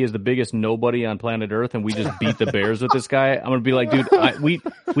pretend that he is the biggest nobody on planet Earth and we just beat the Bears with this guy. I'm going to be like, dude,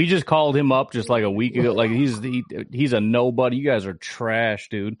 we just called him up just like a week ago. Like he's a nobody. You guys are trash,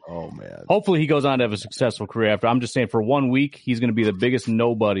 dude. Oh man. Hopefully he goes on to have a successful career after. I'm just saying for 1 week, he's going to be the biggest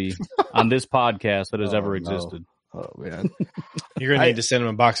nobody on this podcast that has ever existed. Oh man. You're going to need to send him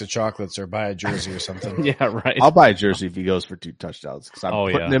a box of chocolates or buy a jersey or something. Yeah, right. I'll buy a jersey if he goes for 2 touchdowns because I'm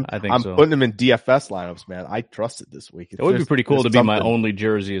putting him in DFS lineups, man. I trust it this week. It would be pretty cool to be my only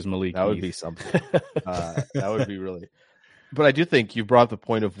jersey as Malik. That would be something. That would be really. But I do think you brought up the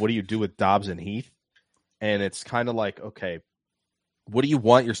point of what do you do with Dobbs and Heath, and it's kind of like, okay, what do you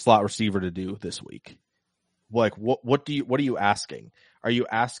want your slot receiver to do this week? Like what are you asking? Are you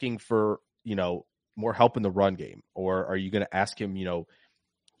asking for more help in the run game, or are you going to ask him,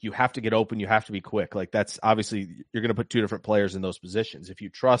 you have to get open, you have to be quick? Like that's obviously you're going to put 2 different players in those positions. If you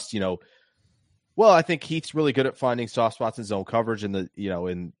trust, well, I think Heath's really good at finding soft spots in zone coverage in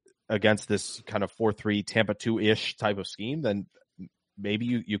in against this kind of 4-3 Tampa 2-ish type of scheme, then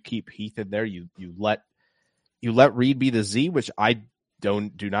maybe you keep Heath in there. You let Reed be the Z, which I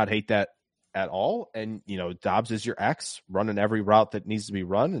do not hate that at all. And, Dobbs is your X running every route that needs to be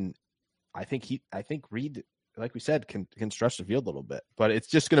run. And I think Reed, like we said, can stretch the field a little bit, but it's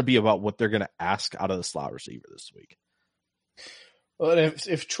just going to be about what they're going to ask out of the slot receiver this week. Well,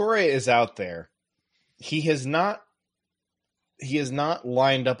 if Toure is out there, he has not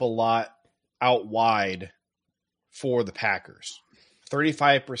lined up a lot out wide for the Packers.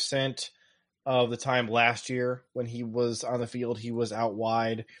 35% of the time last year when he was on the field, he was out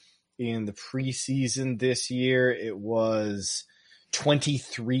wide. In the preseason this year, it was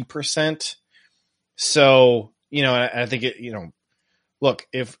 23%. So, I think look,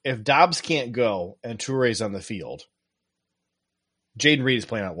 if Dobbs can't go and Toure's on the field, Jaden Reed is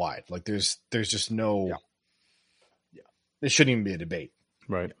playing out wide. Like there's just no, there shouldn't even be a debate.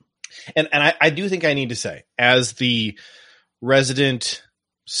 Right. And I do think I need to say, as the resident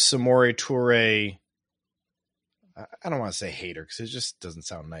Samori Toure, I don't want to say hater because it just doesn't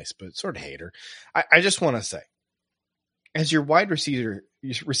sound nice, but sort of hater. I just want to say, as your wide receiver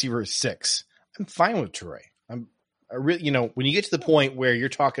 6, I'm fine with Toure. I really, when you get to the point where you're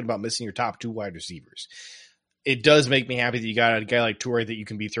talking about missing your top 2 wide receivers, it does make me happy that you got a guy like Toure that you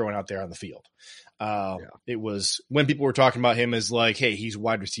can be throwing out there on the field. It was when people were talking about him as like, hey, he's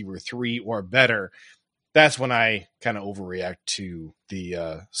wide receiver 3 or better. That's when I kind of overreact to the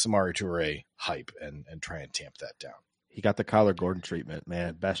Samori Toure hype and try and tamp that down. He got the Kyler Gordon treatment,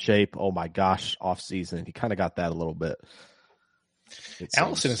 man. Best shape. Oh my gosh, off season. He kind of got that a little bit.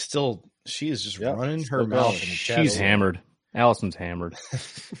 Allison is still, she is just running her mouth. She's hammered. Allison's hammered.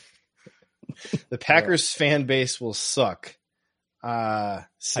 The Packers fan base will suck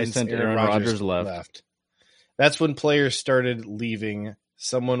since Aaron Rodgers left. That's when players started leaving.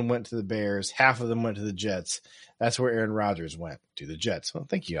 Someone went to the Bears. Half of them went to the Jets. That's where Aaron Rodgers went, to the Jets. Well,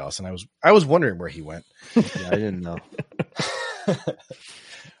 thank you, Allison. I was wondering where he went. Yeah, I didn't know.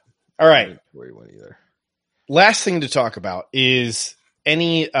 All right. Where he went either. Last thing to talk about is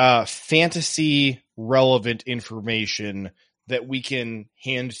any fantasy relevant information that we can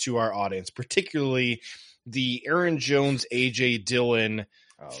hand to our audience, particularly the Aaron Jones, AJ Dillon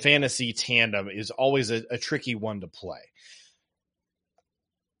fantasy tandem is always a tricky one to play.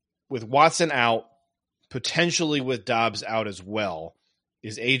 With Watson out, potentially with Dobbs out as well,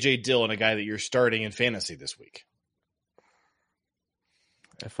 is AJ Dillon a guy that you're starting in fantasy this week?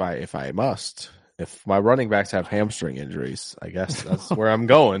 If I must. If my running backs have hamstring injuries, I guess that's where I'm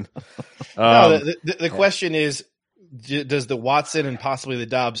going. The question is, does the Watson and possibly the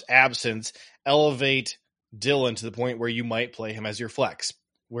Dobbs absence elevate Dillon to the point where you might play him as your flex,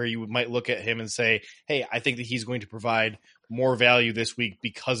 where you might look at him and say, hey, I think that he's going to provide more value this week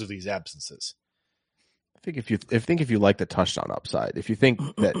because of these absences? I think if you like the touchdown upside, if you think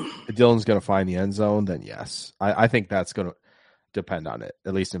that Dillon's going to find the end zone, then yes. I think that's going to depend on it,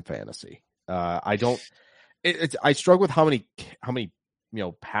 at least in fantasy. I struggle with how many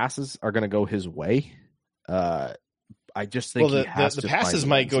passes are going to go his way. I just think the passes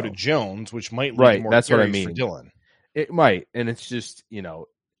might go to Jones, which might lead more that's what I carries mean. for Dillon. It might, and it's just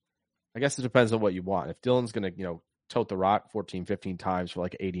I guess it depends on what you want. If Dillon's going to tote the rock 14, 15 times for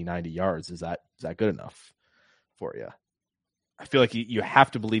like 80, 90 yards, is that good enough for you? I feel like you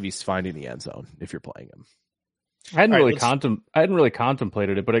have to believe he's finding the end zone if you're playing him. I hadn't really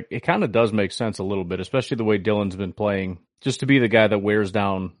contemplated it, but it kind of does make sense a little bit, especially the way Dillon's been playing, just to be the guy that wears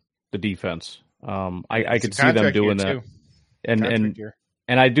down the defense. I could see them doing that. And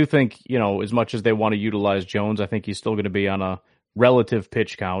And I do think, as much as they want to utilize Jones, I think he's still going to be on a relative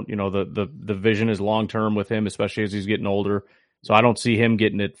pitch count. The vision is long-term with him, especially as he's getting older. So I don't see him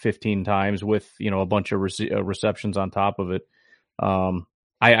getting it 15 times with, a bunch of receptions on top of it.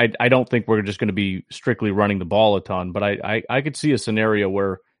 I don't think we're just going to be strictly running the ball a ton, but I could see a scenario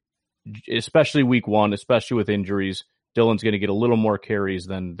where, especially week one, especially with injuries, Dillon's going to get a little more carries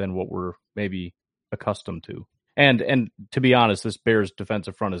than what we're maybe accustomed to. And to be honest, this Bears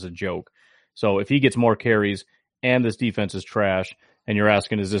defensive front is a joke. So if he gets more carries and this defense is trash, and you're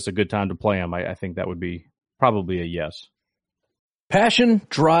asking, is this a good time to play him? I think that would be probably a yes. Passion,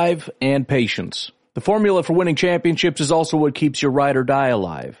 drive, and patience. The formula for winning championships is also what keeps your ride or die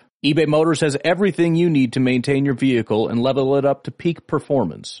alive. eBay Motors has everything you need to maintain your vehicle and level it up to peak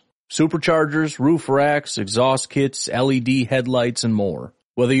performance. Superchargers, roof racks, exhaust kits, LED headlights, and more.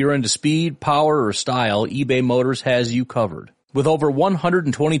 Whether you're into speed, power, or style, eBay Motors has you covered. With over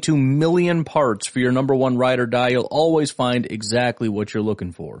 122 million parts for your number one ride or die, you'll always find exactly what you're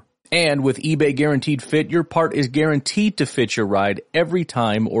looking for. And with eBay Guaranteed Fit, your part is guaranteed to fit your ride every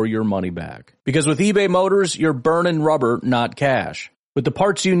time or your money back. Because with eBay Motors, you're burning rubber, not cash. With the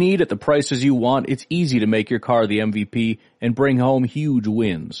parts you need at the prices you want, it's easy to make your car the MVP and bring home huge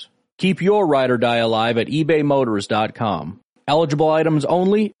wins. Keep your ride or die alive at ebaymotors.com. Eligible items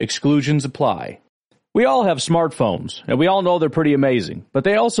only, exclusions apply. We all have smartphones, and we all know they're pretty amazing, but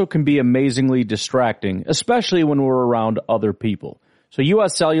they also can be amazingly distracting, especially when we're around other people. So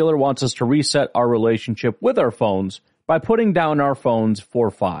US Cellular wants us to reset our relationship with our phones by putting down our phones for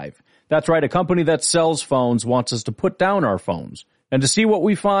 $5. That's right, a company that sells phones wants us to put down our phones. And to see what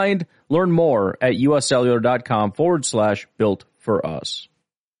we find, learn more at uscellular.com/built for us.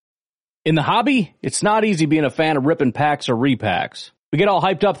 In the hobby, it's not easy being a fan of ripping packs or repacks. We get all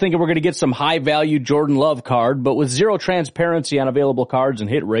hyped up thinking we're going to get some high-value Jordan Love card, but with zero transparency on available cards and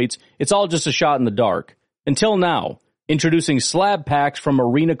hit rates, it's all just a shot in the dark. Until now. Introducing slab packs from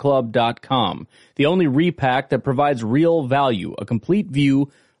arenaclub.com, the only repack that provides real value, a complete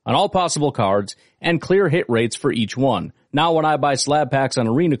view on all possible cards, and clear hit rates for each one. Now when I buy slab packs on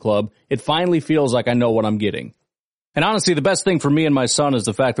Arena Club, it finally feels like I know what I'm getting. And honestly, the best thing for me and my son is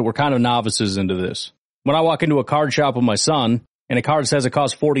the fact that we're kind of novices into this. When I walk into a card shop with my son, and a card says it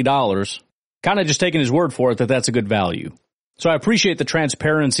costs $40, kind of just taking his word for it that that's a good value. So I appreciate the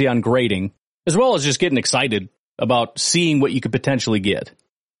transparency on grading, as well as just getting excited about seeing what you could potentially get.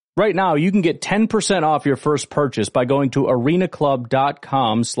 Right now, you can get 10% off your first purchase by going to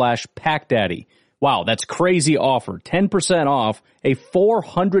arenaclub.com/packdaddy. Wow, that's crazy offer. 10% off a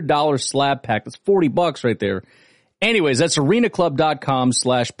 $400 slab pack. That's $40 right there. Anyways, that's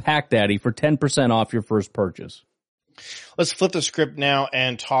arenaclub.com/packdaddy for 10% off your first purchase. Let's flip the script now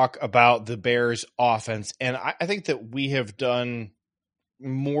and talk about the Bears offense. And I think that we have done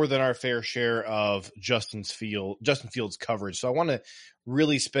more than our fair share of Justin Fields coverage. So I want to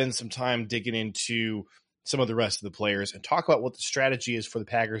really spend some time digging into some of the rest of the players and talk about what the strategy is for the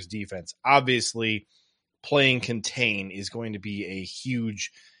Packers defense. Obviously, playing contain is going to be a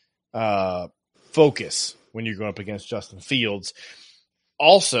huge focus when you're going up against Justin Fields.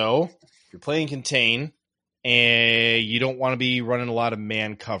 Also, if you're playing contain and you don't want to be running a lot of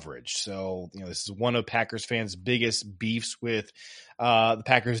man coverage. So, this is one of Packers fans' biggest beefs with the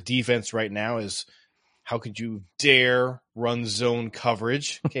Packers defense right now is how could you dare run zone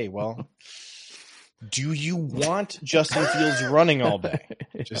coverage? Okay, well, do you want Justin Fields running all day?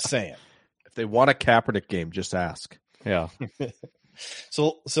 Just saying. If they want a Kaepernick game, just ask. Yeah.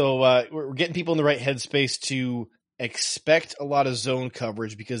 So we're getting people in the right headspace to expect a lot of zone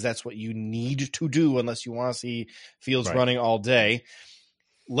coverage because that's what you need to do unless you want to see Fields running all day.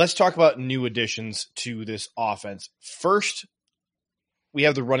 Let's talk about new additions to this offense. First, we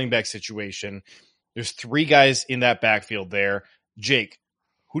have the running back situation. There's 3 guys in that backfield there. Jake,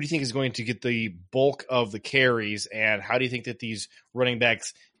 who do you think is going to get the bulk of the carries, and how do you think that these running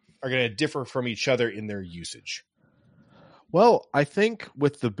backs are going to differ from each other in their usage? Well, I think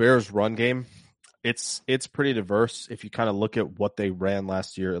with the Bears run game, it's pretty diverse. If you kind of look at what they ran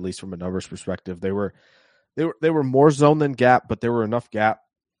last year, at least from a numbers perspective, they were more zone than gap, but there were enough gap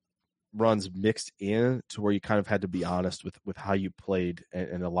runs mixed in to where you kind of had to be honest with how you played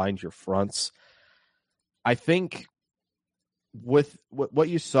and aligned your fronts. I think with what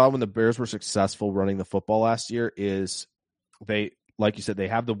you saw when the Bears were successful running the football last year is they, like you said, they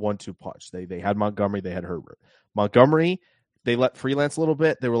have the 1-2 punch. They had Montgomery, they had Herbert. Montgomery, they let freelance a little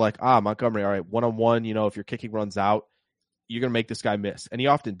bit. They were like, Montgomery, all right, one-on-one, if your kicking runs out, you're going to make this guy miss. And he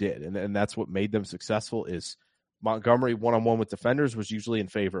often did. And that's what made them successful is Montgomery one-on-one with defenders was usually in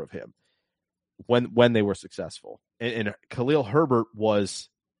favor of him. when they were successful. And Khalil Herbert was,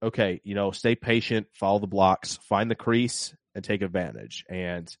 okay, stay patient, follow the blocks, find the crease, and take advantage.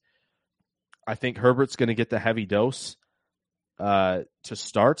 And I think Herbert's going to get the heavy dose to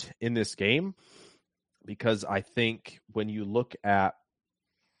start in this game, because I think when you look at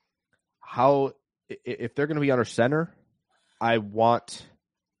how, if they're going to be under center, I want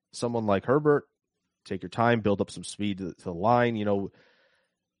someone like Herbert, take your time, build up some speed to the line,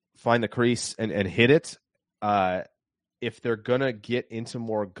 find the crease and hit it. If they're going to get into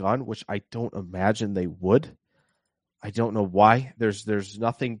more gun, which I don't imagine they would, I don't know why. There's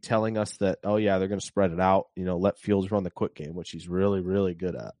nothing telling us that, oh yeah, they're going to spread it out, let Fields run the quick game, which he's really, really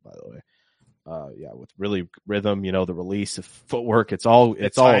good at, by the way. With really rhythm, the release of footwork, it's all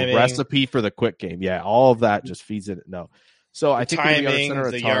a recipe for the quick game. Yeah. All of that just feeds in it. No. So I think timing,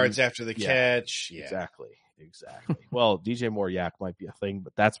 the yards after the catch. Yeah. Exactly. Well, DJ Moore yak might be a thing,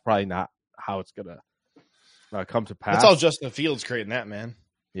 but that's probably not how it's going to come to pass. That's all Justin Fields creating that, man.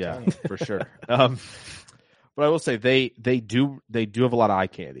 Yeah, for sure. But I will say they do have a lot of eye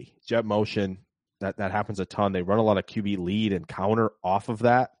candy. Jet motion, that happens a ton. They run a lot of QB lead and counter off of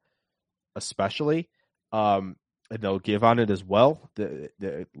that, especially. And they'll give on it as well.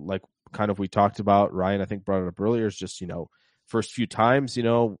 Like kind of we talked about, Ryan, I think brought it up earlier, is just, first few times,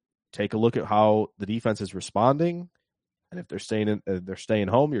 take a look at how the defense is responding. And if they're staying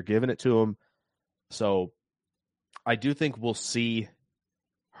home, you're giving it to them. So I do think we'll see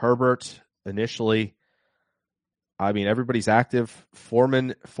Herbert initially. I mean, everybody's active.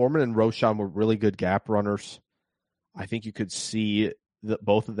 Foreman and Roschon were really good gap runners. I think you could see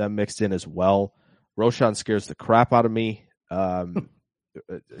both of them mixed in as well. Roschon scares the crap out of me.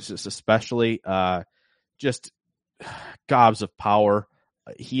 Just especially just gobs of power.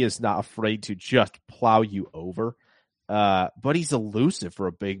 He is not afraid to just plow you over. But he's elusive for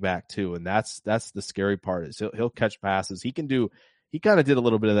a big back too, and that's the scary part. Is he'll catch passes. He kind of did a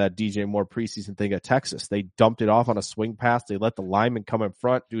little bit of that DJ Moore preseason thing at Texas. They dumped it off on a swing pass. They let the lineman come in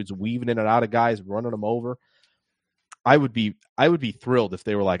front. Dude's weaving in and out of guys, running them over. I would be thrilled if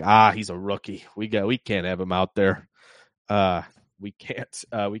they were like, he's a rookie. We can't have him out there. We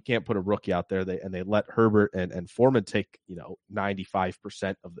can't put a rookie out there. They let Herbert and Foreman take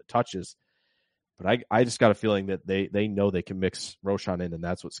 95% of the touches. But I just got a feeling that they know they can mix Roschon in, and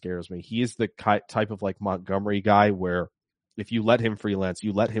that's what scares me. He is the type of like Montgomery guy where if you let him freelance,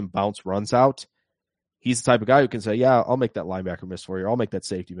 you let him bounce runs out, he's the type of guy who can say, yeah, I'll make that linebacker miss for you, or I'll make that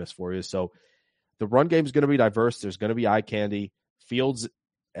safety miss for you. So the run game is going to be diverse. There's going to be eye candy. Fields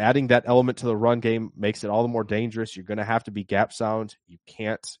adding that element to the run game makes it all the more dangerous. You're going to have to be gap sound. You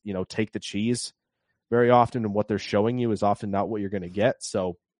can't, take the cheese very often, and what they're showing you is often not what you're going to get.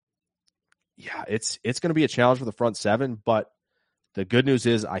 So yeah, it's going to be a challenge for the front seven, but the good news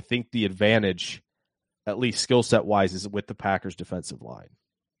is I think the advantage, at least skill set wise, is with the Packers defensive line.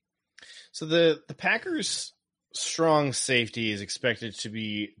 So the Packers strong safety is expected to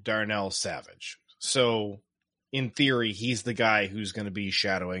be Darnell Savage. So in theory, he's the guy who's going to be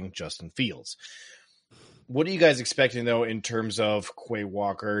shadowing Justin Fields. What are you guys expecting though, in terms of Quay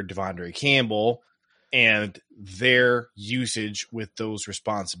Walker, Devondre Campbell, and their usage with those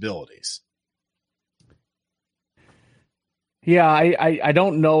responsibilities? Yeah, I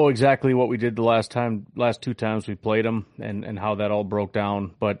don't know exactly what we did the last two times we played them and how that all broke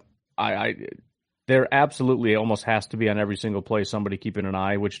down, but there absolutely almost has to be on every single play somebody keeping an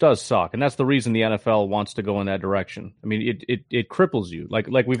eye, which does suck, and that's the reason the NFL wants to go in that direction. I mean, it cripples you. Like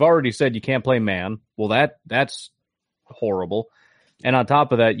we've already said, you can't play man. Well, that's horrible, and on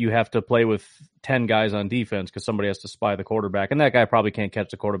top of that, you have to play with 10 guys on defense because somebody has to spy the quarterback, and that guy probably can't catch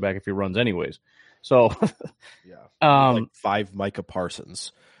the quarterback if he runs anyways. So, yeah, like 5 Micah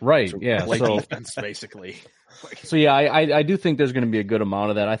Parsons, right? So yeah, so defense basically. So yeah, I do think there's going to be a good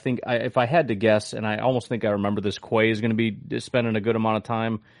amount of that. I think if I had to guess, and I almost think I remember this, Quay is going to be spending a good amount of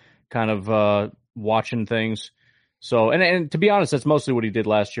time, kind of watching things. So, and to be honest, that's mostly what he did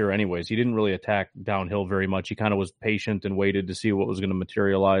last year, anyways. He didn't really attack downhill very much. He kind of was patient and waited to see what was going to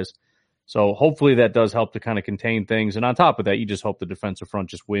materialize. So hopefully that does help to kind of contain things. And on top of that, you just hope the defensive front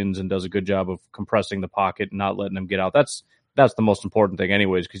just wins and does a good job of compressing the pocket and not letting them get out. That's the most important thing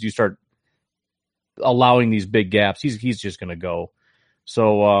anyways, because you start allowing these big gaps, he's just going to go.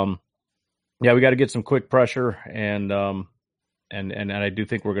 So, yeah, we got to get some quick pressure, and I do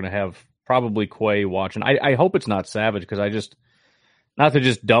think we're going to have probably Quay watching. I hope it's not Savage, because not to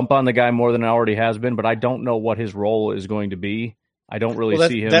just dump on the guy more than it already has been, but I don't know what his role is going to be. I don't really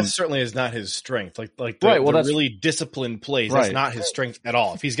see him. That certainly is not his strength. The really disciplined plays, that's not his strength at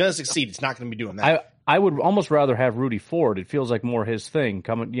all. If he's going to succeed, it's not going to be doing that. I would almost rather have Rudy Ford. It feels like more his thing.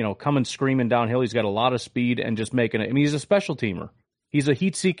 Coming screaming downhill. He's got a lot of speed and just making it. I mean, he's a special teamer. He's a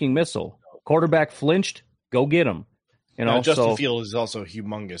heat-seeking missile. Quarterback flinched, go get him. Justin Fields is also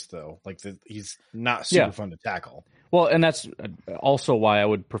humongous, though. He's not super fun to tackle. Well, and that's also why I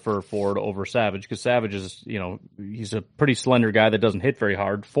would prefer Ford over Savage, because Savage is, he's a pretty slender guy that doesn't hit very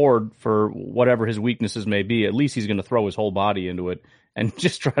hard. Ford, for whatever his weaknesses may be, at least he's going to throw his whole body into it and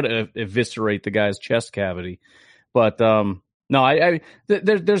just try to eviscerate the guy's chest cavity. But no,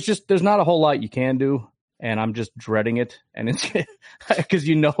 there's not a whole lot you can do, and I'm just dreading it. And it's because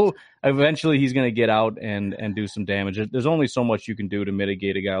eventually he's going to get out and do some damage. There's only so much you can do to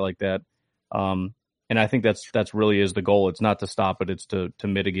mitigate a guy like that. And I think that's really is the goal. It's not to stop it. It's to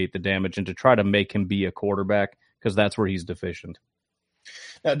mitigate the damage and to try to make him be a quarterback, because that's where he's deficient.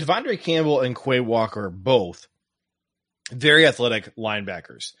 Now, Devondre Campbell and Quay Walker are both very athletic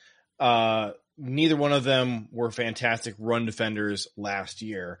linebackers. Neither one of them were fantastic run defenders last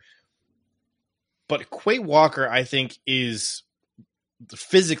year. But Quay Walker, I think, is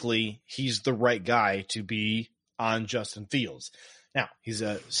physically, he's the right guy to be on Justin Fields. Now, he's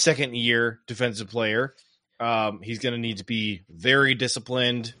a second-year defensive player. He's going to need to be very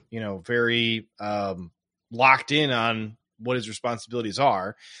disciplined, very locked in on what his responsibilities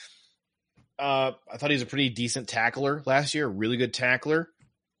are. I thought he was a pretty decent tackler last year, a really good tackler.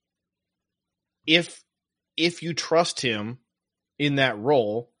 If you trust him in that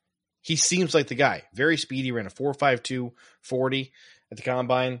role, he seems like the guy. Very speedy, ran a 4.52 40 at the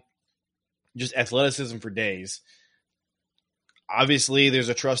combine. Just athleticism for days. Obviously, there's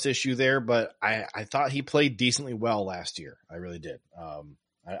a trust issue there, but I thought he played decently well last year. I really did.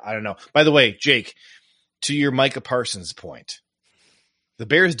 I don't know. By the way, Jake, to your Micah Parsons point, the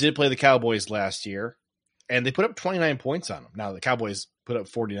Bears did play the Cowboys last year, and they put up 29 points on them. Now, the Cowboys put up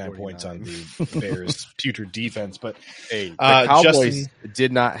 49 points on the Bears' putrid defense. But the Cowboys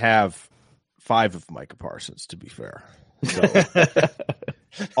did not have 5 of Micah Parsons, to be fair.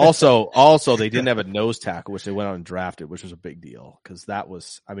 So. Also, they didn't have a nose tackle, which they went out and drafted, which was a big deal, because that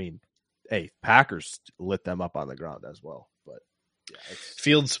was, Packers lit them up on the ground as well. But yeah,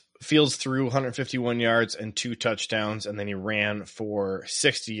 Fields threw 151 yards and 2 touchdowns, and then he ran for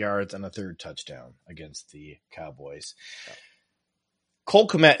 60 yards and a 3rd touchdown against the Cowboys. Yeah. Cole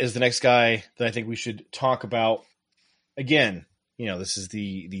Kmet is the next guy that I think we should talk about. Again, this is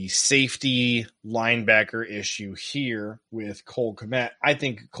the safety linebacker issue here with Cole Kmet. I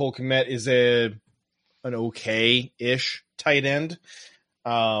think Cole Kmet is an okay-ish tight end.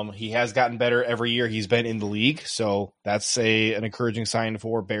 He has gotten better every year he's been in the league, so that's an encouraging sign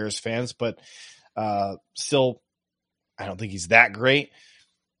for Bears fans. But still, I don't think he's that great.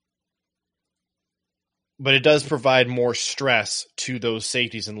 But it does provide more stress to those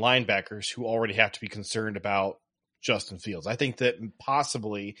safeties and linebackers who already have to be concerned about Justin Fields. I think that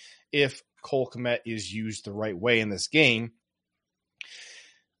possibly if Cole Kmet is used the right way in this game,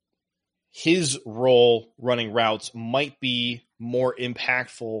 his role running routes might be more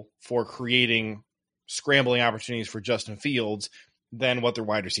impactful for creating scrambling opportunities for Justin Fields than what their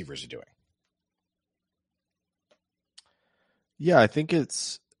wide receivers are doing. Yeah, I think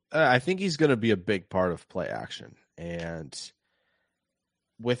he's going to be a big part of play action, and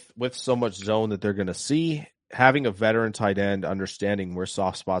with so much zone that they're going to see, having a veteran tight end, understanding where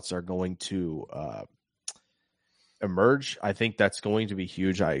soft spots are going to emerge, I think that's going to be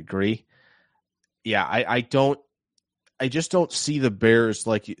huge. I agree. Yeah, I just don't see the Bears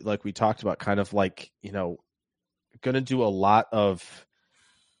like we talked about, kind of going to do a lot of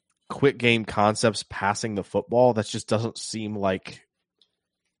quick game concepts passing the football. That just doesn't seem like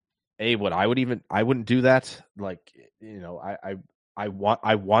what I wouldn't do that. I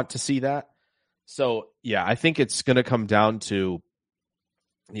want to see that. So yeah, I think it's going to come down to,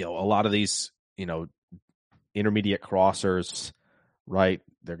 a lot of these, intermediate crossers, right?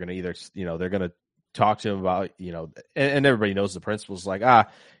 They're going to either, they're going to talk to him about, and everybody knows the principles,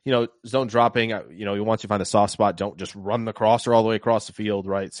 zone dropping, he wants you to find a soft spot. Don't just run the crosser all the way across the field,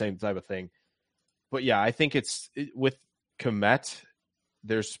 right? Same type of thing. But yeah, I think with Kmet,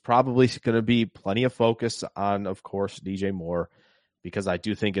 there's probably going to be plenty of focus on, of course, DJ Moore, because I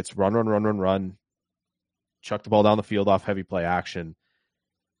do think it's run, chuck the ball down the field off heavy play action.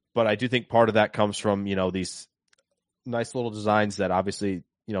 But I do think part of that comes from, these nice little designs that obviously,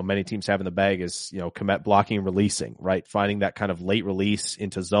 many teams have in the bag is, Kmet blocking and releasing, right? Finding that kind of late release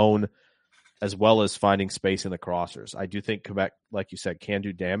into zone, as well as finding space in the crossers. I do think Kmet, like you said, can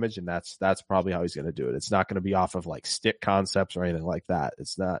do damage, and that's probably how he's going to do it. It's not going to be off of stick concepts or anything like that.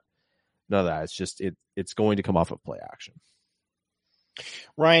 It's not, none of that. It's just, it's going to come off of play action.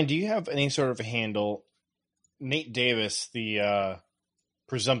 Ryan, do you have any sort of a handle? Nate Davis, the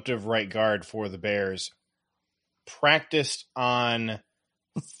presumptive right guard for the Bears, practiced on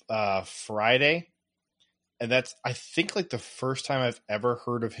Friday, and that's, I think, like the first time I've ever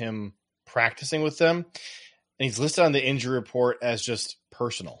heard of him practicing with them. And he's listed on the injury report as just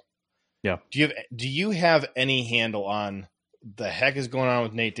personal. Yeah. Do you have any handle on the heck is going on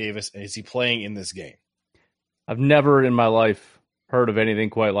with Nate Davis, and is he playing in this game? I've never in my life heard of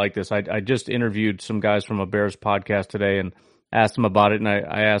anything quite like this. I just interviewed some guys from a Bears podcast today and asked them about it. And I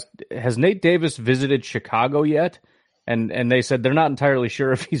asked, has Nate Davis visited Chicago yet? And they said they're not entirely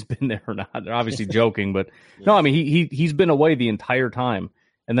sure if he's been there or not. They're obviously joking, but no, I mean, he's been away the entire time.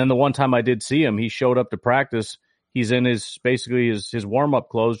 And then the one time I did see him, he showed up to practice. He's in his warm-up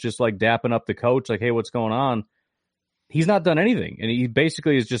clothes, just like dapping up the coach, like, hey, what's going on? He's not done anything. And he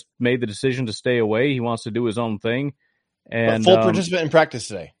basically has just made the decision to stay away. He wants to do his own thing. And full participant in practice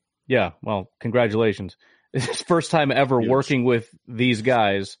today. Yeah, well, congratulations. It's his first time ever working with these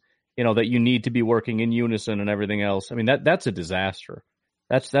guys, that you need to be working in unison and everything else. I mean, that's a disaster.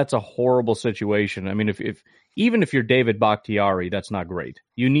 That's a horrible situation. I mean, even if you're David Bakhtiari, that's not great.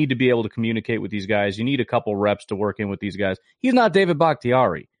 You need to be able to communicate with these guys. You need a couple reps to work in with these guys. He's not David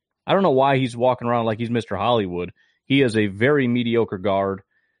Bakhtiari. I don't know why he's walking around like he's Mr. Hollywood. He is a very mediocre guard.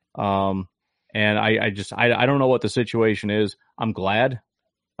 And I don't know what the situation is. I'm glad.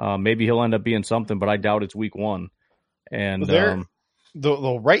 Maybe he'll end up being something, but I doubt it's week one. And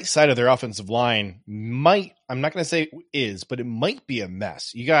the right side of their offensive line might, I'm not going to say is, but it might be a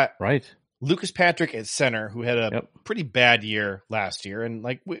mess. You got Lucas Patrick at center, who had a pretty bad year last year. And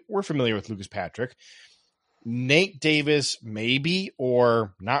like, we're familiar with Lucas Patrick. Nate Davis, maybe,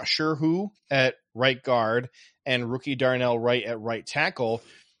 or not sure who, at right guard, and rookie Darnell Wright at right tackle.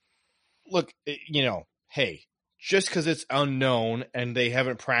 Look, hey, just because it's unknown and they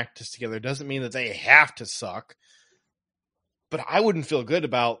haven't practiced together doesn't mean that they have to suck. But I wouldn't feel good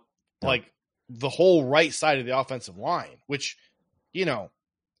about like the whole right side of the offensive line, which,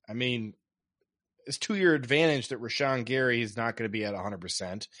 I mean, it's to your advantage that Rashawn Gary is not going to be at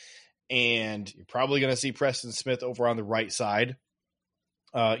 100%. And you're probably going to see Preston Smith over on the right side,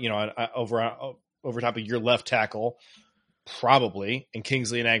 over top of your left tackle, probably, and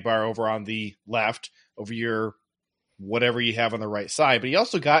Kingsley and Agbar over on the left, over your whatever you have on the right side. But you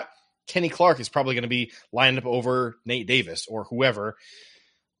also got Kenny Clark is probably going to be lined up over Nate Davis or whoever.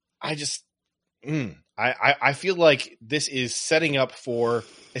 I feel like this is setting up for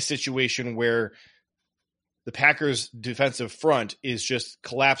a situation where the Packers' defensive front is just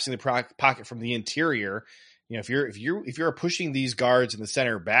collapsing the pocket from the interior. If you're pushing these guards in the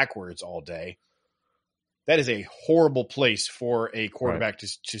center backwards all day, that is a horrible place for a quarterback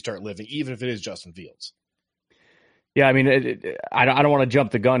to start living, even if it is Justin Fields. Yeah, I mean, I don't want to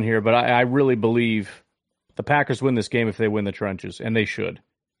jump the gun here, but I really believe the Packers win this game if they win the trenches, and they should.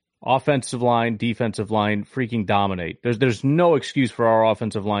 Offensive line, defensive line, freaking dominate. There's no excuse for our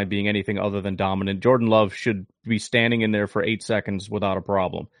offensive line being anything other than dominant. Jordan Love should be standing in there for 8 seconds without a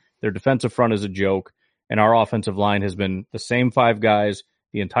problem. Their defensive front is a joke, and our offensive line has been the same 5 guys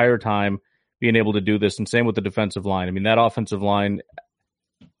the entire time being able to do this, and same with the defensive line. I mean, that offensive line,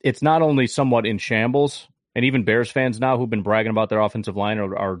 it's not only somewhat in shambles, and even Bears fans now who've been bragging about their offensive line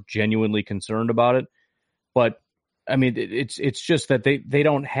are genuinely concerned about it, but I mean, it's just that they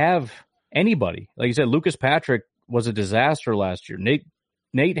don't have anybody. Like you said, Lucas Patrick was a disaster last year.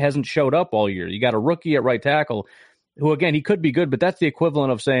 Nate hasn't showed up all year. You got a rookie at right tackle who, again, he could be good, but that's the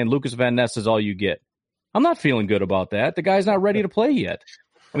equivalent of saying Lucas Van Ness is all you get. I'm not feeling good about that. The guy's not ready to play yet.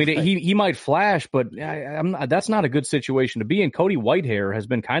 I mean, he might flash, but that's not a good situation to be in. Cody Whitehair has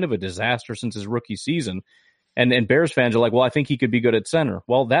been kind of a disaster since his rookie season. And Bears fans are like, well, I think he could be good at center.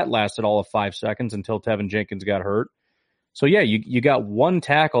 Well, that lasted all of 5 seconds until Tevin Jenkins got hurt. So, yeah, you got one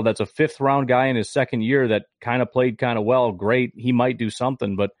tackle that's a 5th-round guy in his second year that kind of played kind of well. Great. He might do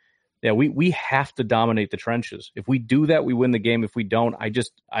something. But, yeah, we have to dominate the trenches. If we do that, we win the game. If we don't, I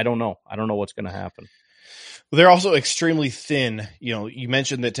don't know. I don't know what's going to happen. Well, they're also extremely thin. You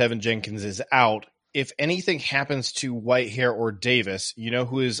mentioned that Tevin Jenkins is out. If anything happens to Whitehair or Davis, you know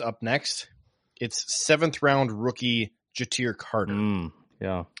who is up next? It's 7th-round rookie Jatir Carter.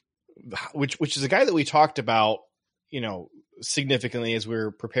 Yeah. Which is a guy that we talked about, significantly as we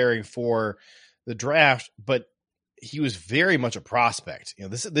were preparing for the draft, but he was very much a prospect.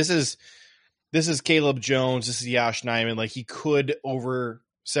 This is Caleb Jones. This is Yosh Nijman. Like, he could, over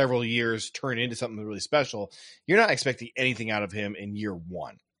several years, turn into something really special. You're not expecting anything out of him in year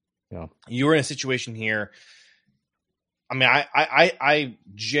one. Yeah. You're in a situation here. I mean, I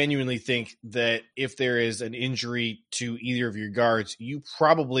genuinely think that if there is an injury to either of your guards, you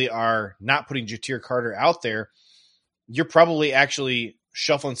probably are not putting Ja'Tyre Carter out there. You're probably actually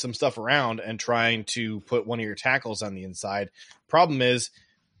shuffling some stuff around and trying to put one of your tackles on the inside. Problem is,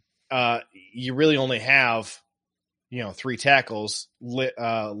 you really only have, 3 tackles.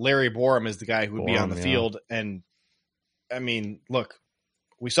 Larry Borum is the guy who would be on the field. And I mean, look,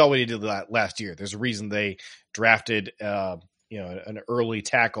 we saw what he did last year. There's a reason they drafted, an early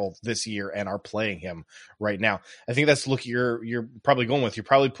tackle this year and are playing him right now. I think that's the look you're probably going with. You're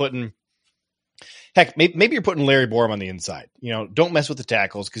probably putting, heck, maybe you're putting Larry Borum on the inside. Don't mess with the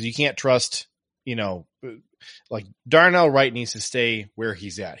tackles because you can't trust, like Darnell Wright needs to stay where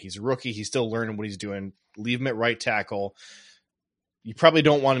he's at. He's a rookie. He's still learning what he's doing. Leave him at right tackle. You probably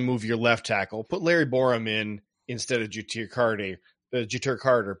don't want to move your left tackle. Put Larry Borum in instead of Ja'Tyre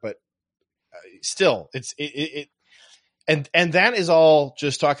Carter, but still, and that is all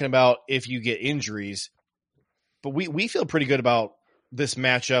just talking about if you get injuries. But we feel pretty good about this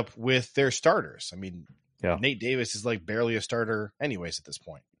matchup with their starters. I mean, Nate Davis is like barely a starter, anyways, at this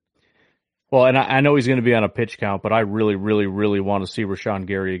point. Well, and I know he's going to be on a pitch count, but I really, really, really want to see Rashawn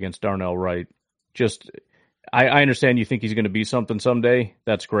Gary against Darnell Wright. I understand you think he's going to be something someday.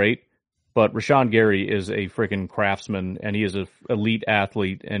 That's great. But Rashawn Gary is a freaking craftsman, and he is an elite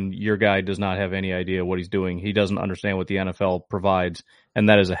athlete, and your guy does not have any idea what he's doing. He doesn't understand what the NFL provides, and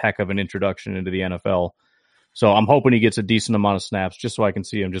that is a heck of an introduction into the NFL. So I'm hoping he gets a decent amount of snaps just so I can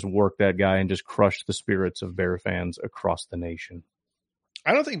see him just work that guy and just crush the spirits of Bear fans across the nation.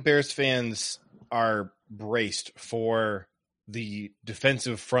 I don't think Bears fans are braced for the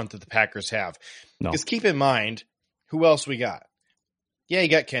defensive front that the Packers have. No. Because keep in mind, who else we got? Yeah, you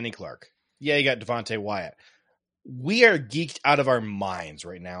got Kenny Clark. Yeah, you got Devontae Wyatt. We are geeked out of our minds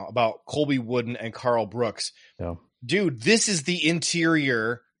right now about Colby Wooden and Carl Brooks. No. Dude, this is the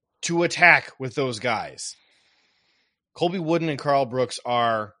interior to attack with those guys. Colby Wooden and Carl Brooks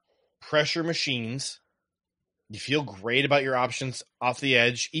are pressure machines. You feel great about your options off the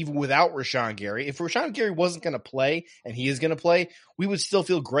edge, even without Rashawn Gary. If Rashawn Gary wasn't going to play, and he is going to play, we would still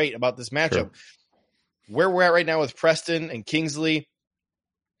feel great about this matchup. Sure. Where we're at right now with Preston and Kingsley,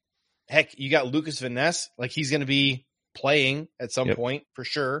 heck, you got Lucas Van Ness. Like, he's going to be playing at some point for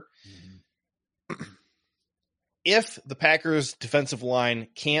sure. Mm-hmm. If the Packers' defensive line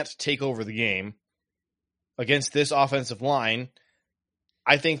can't take over the game against this offensive line,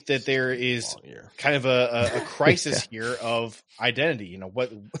 I think that there is kind of a crisis here of identity.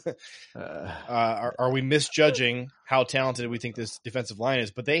 What are we misjudging how talented we think this defensive line is?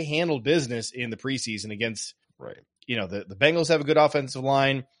 But they handled business in the preseason against, the Bengals have a good offensive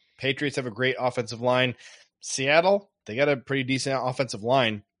line. Patriots have a great offensive line. Seattle, they got a pretty decent offensive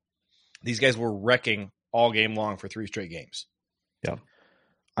line. These guys were wrecking all game long for 3 straight games. Yeah.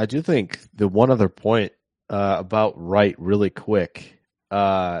 I do think the one other point about Wright really quick,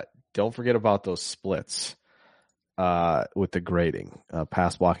 don't forget about those splits with the grading,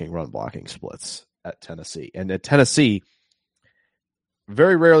 pass blocking, run blocking splits at Tennessee. And at Tennessee,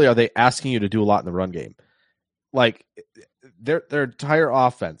 very rarely are they asking you to do a lot in the run game. Like their entire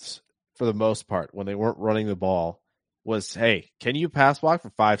offense, for the most part, when they weren't running the ball, was, hey, can you pass block for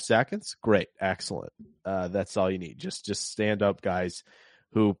 5 seconds? Great, excellent. That's all you need. Just stand up guys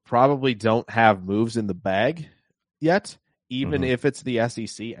who probably don't have moves in the bag yet, even if it's the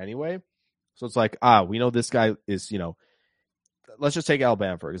SEC anyway. So it's like, we know this guy is, let's just take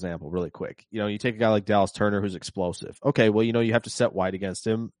Alabama, for example, really quick. You take a guy like Dallas Turner who's explosive. Okay, well, you have to set wide against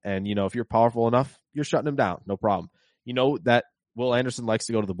him. And, if you're powerful enough, you're shutting him down. No problem. That Will Anderson likes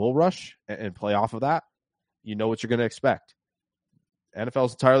to go to the bull rush and play off of that. You know what you're going to expect. NFL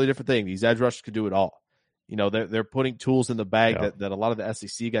is an entirely different thing. These edge rushers could do it all. They're putting tools in the bag that a lot of the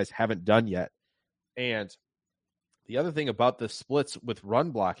SEC guys haven't done yet. And the other thing about the splits with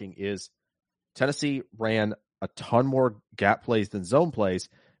run blocking is Tennessee ran a ton more gap plays than zone plays.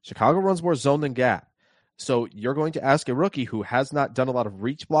 Chicago runs more zone than gap. So you're going to ask a rookie who has not done a lot of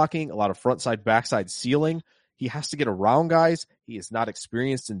reach blocking, a lot of front side, backside sealing. He has to get around guys. He is not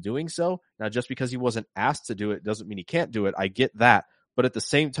experienced in doing so. Now, just because he wasn't asked to do it doesn't mean he can't do it. I get that. But at the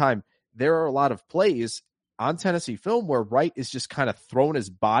same time, there are a lot of plays on Tennessee film where Wright is just kind of throwing his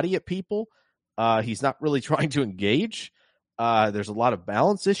body at people. He's not really trying to engage. There's a lot of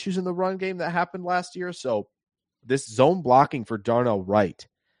balance issues in the run game that happened last year. So this zone blocking for Darnell Wright,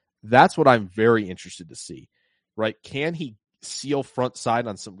 that's what I'm very interested to see, right? Can he seal front side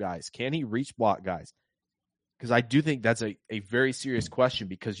on some guys? Can he reach block guys? Because I do think that's a very serious question,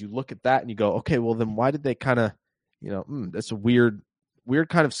 because you look at that and you go, okay, well then why did they kind of, that's a weird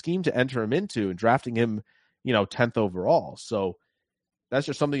kind of scheme to enter him into, and drafting him 10th overall. So that's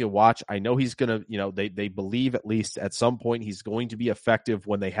just something to watch. I know he's going to, they believe at least at some point he's going to be effective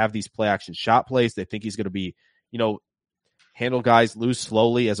when they have these play action shot plays. They think he's going to be, handle guys loose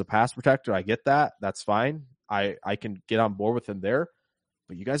slowly as a pass protector. I get that. That's fine. I can get on board with him there.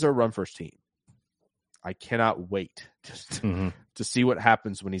 But you guys are a run first team. I cannot wait to see what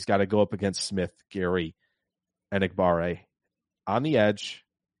happens when he's got to go up against Smith, Gary, and Igbare on the edge.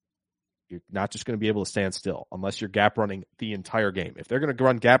 You're not just going to be able to stand still unless you're gap running the entire game. If they're going to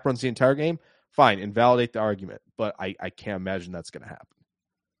run gap runs the entire game, fine, invalidate the argument. But I can't imagine that's going to happen.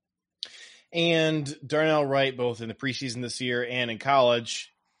 And Darnell Wright, both in the preseason this year and in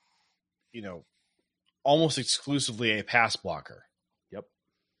college, almost exclusively a pass blocker. Yep.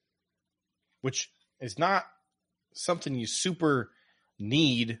 Which is not something you super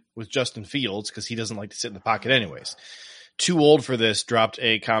need with Justin Fields because he doesn't like to sit in the pocket anyways. Too old for this dropped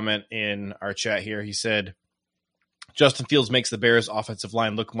a comment in our chat here. He said, Justin Fields makes the Bears offensive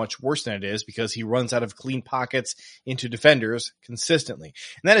line look much worse than it is because he runs out of clean pockets into defenders consistently.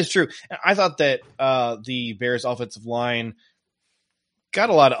 And that is true. I thought that the Bears offensive line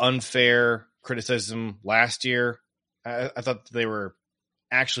got a lot of unfair criticism last year. I thought they were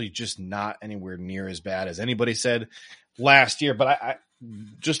actually just not anywhere near as bad as anybody said last year. But I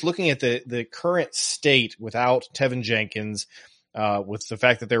just looking at the current state without Tevin Jenkins, with the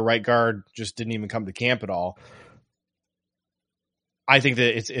fact that their right guard just didn't even come to camp at all, I think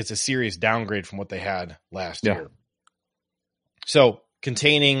that it's a serious downgrade from what they had last year. So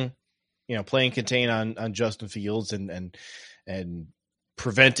playing contain on Justin Fields and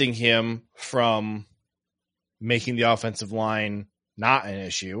preventing him from making the offensive line not an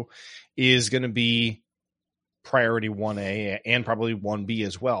issue is going to be priority 1A and probably 1B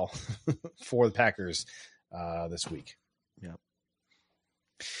as well for the Packers this week. Yeah.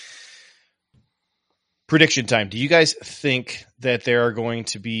 Prediction time. Do you guys think that there are going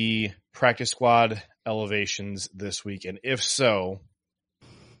to be practice squad elevations this week? And if so,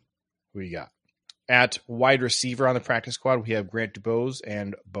 who you got? At wide receiver on the practice squad, we have Grant DuBose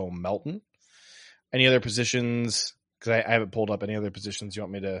and Bo Melton. Any other positions? Because I haven't pulled up any other positions you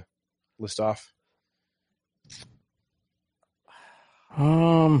want me to list off.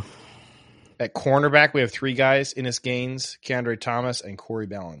 At cornerback, we have 3 guys: Ennis Gaines, Keandre Thomas, and Corey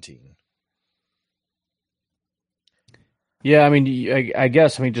Ballentine. Yeah, I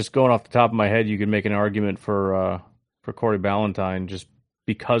guess just going off the top of my head, you could make an argument for Corey Ballentine just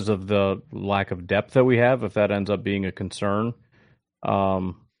because of the lack of depth that we have, if that ends up being a concern.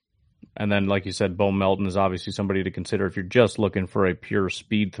 And then, like you said, Bo Melton is obviously somebody to consider if you're just looking for a pure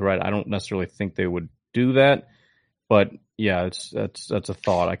speed threat. I don't necessarily think they would do that, but yeah, that's a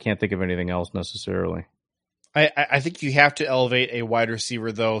thought. I can't think of anything else necessarily. I think you have to elevate a wide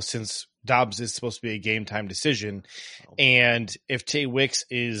receiver, though, since Dobbs is supposed to be a game time decision. And if Tay Wicks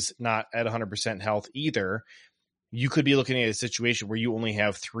is not at 100% health either, you could be looking at a situation where you only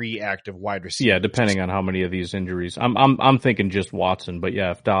have 3 active wide receivers. Yeah, depending on how many of these injuries. I'm thinking just Watson, but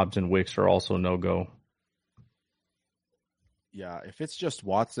yeah, if Dobbs and Wicks are also no-go. Yeah, if it's just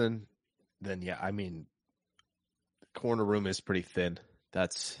Watson, then yeah, the corner room is pretty thin.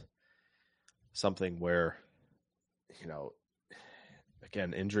 That's something where,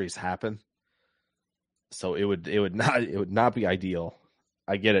 again, injuries happen. So it would not be ideal.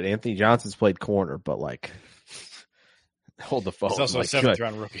 I get it. Anthony Johnson's played corner, but hold the phone. He's also a 7th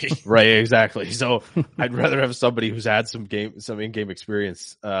round rookie. Right, exactly. So I'd rather have somebody who's had some in-game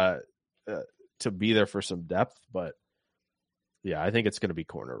experience to be there for some depth. But yeah, I think it's going to be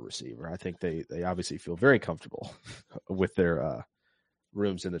corner receiver. I think they obviously feel very comfortable with their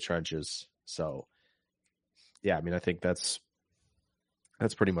rooms in the trenches. So yeah, I think that's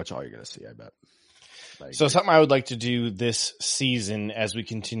pretty much all you're going to see, I bet. So something I would like to do this season as we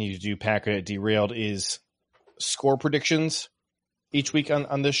continue to do Packer at Derailed is score predictions each week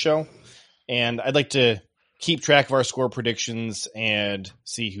on this show. And I'd like to keep track of our score predictions and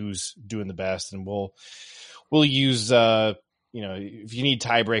see who's doing the best. And we'll use, if you need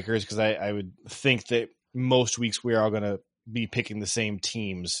tiebreakers, because I would think that most weeks we are all going to be picking the same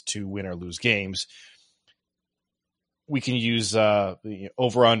teams to win or lose games. We can use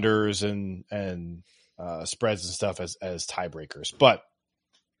over-unders and spreads and stuff as tiebreakers. But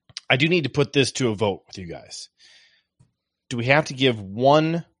I do need to put this to a vote with you guys. Do we have to give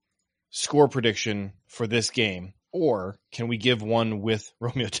one score prediction for this game, or can we give one with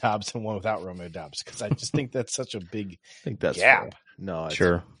Romeo Doubs and one without Romeo Doubs? Because I just think that's such a big gap. Fair. No,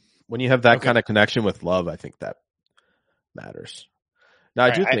 sure. When you have that kind of connection with Love, I think that matters. Now,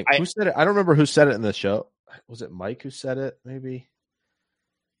 I do think who said it? I don't remember who said it in the show. Was it Mike who said it? Maybe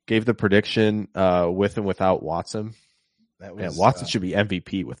gave the prediction with and without Watson. That Man, was Watson should be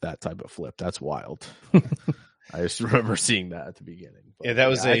MVP with that type of flip. That's wild. I just remember seeing that at the beginning. But, that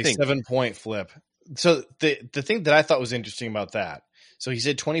was a 7-point flip. So the thing that I thought was interesting about that, so he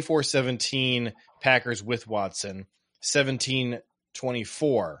said 24-17 Packers with Watson,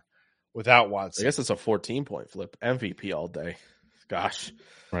 17-24 without Watson. I guess it's a 14-point flip. MVP all day. Gosh.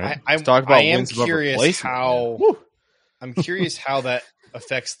 Right. I'm curious how I'm curious how that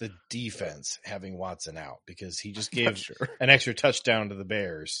affects the defense having Watson out, because he just gave an extra touchdown to the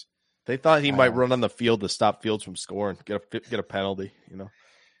Bears. They thought he might run on the field to stop Fields from scoring, get a penalty,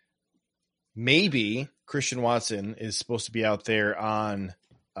 Maybe Christian Watson is supposed to be out there on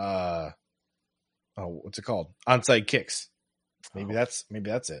what's it called? Onside kicks. Maybe that's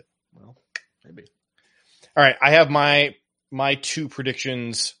it. Well, maybe. All right, I have my 2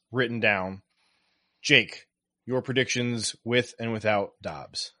 predictions written down. Jake, your predictions with and without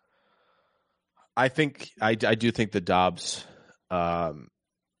Dobbs. I think I do think the Dobbs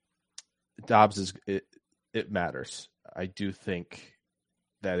is it matters. I do think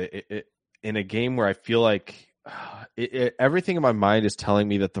that it in a game where I feel like everything in my mind is telling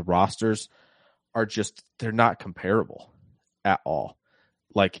me that the rosters are they're not comparable at all.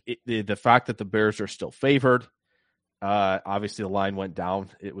 Like the fact that the Bears are still favored. Obviously the line went down.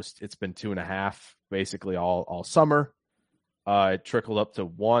 It's been 2.5 basically all summer. It trickled up to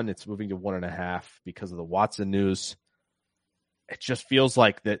 1. It's moving to 1.5 because of the Watson news. It just feels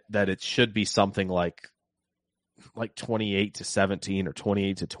like that it should be something like 28-17 or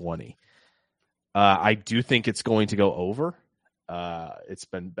 28-20. I do think it's going to go over. It's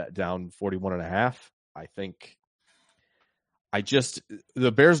been bet down 41.5. I think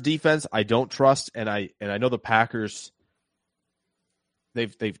the Bears defense I don't trust, and I know the Packers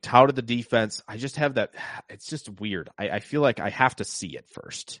they've touted the defense. I just have that. It's just weird. I feel like I have to see it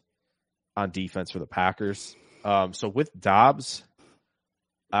first on defense for the Packers. So with Dobbs,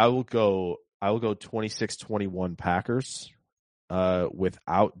 I will go 26-21 Packers.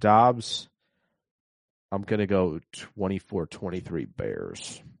 Without Dobbs, I'm going to go 24-23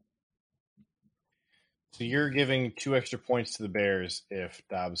 Bears. So you're giving 2 extra points to the Bears if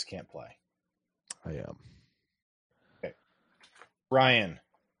Dobbs can't play. I am. Okay. Ryan,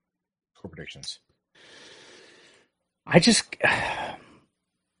 score predictions. I just,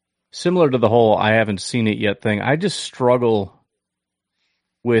 similar to the whole I haven't seen it yet thing, I just struggle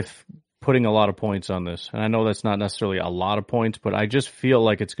with putting a lot of points on this. And I know that's not necessarily a lot of points, but I just feel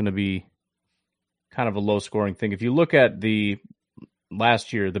like it's going to be kind of a low scoring thing. If you look at the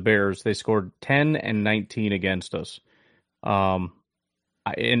last year, the Bears, they scored 10 and 19 against us. And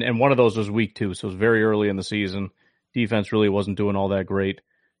one of those was week 2, so it was very early in the season. Defense really wasn't doing all that great.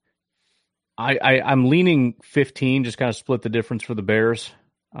 I'm leaning 15, just kind of split the difference for the Bears.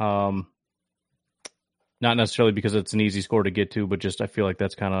 Not necessarily because it's an easy score to get to, but just I feel like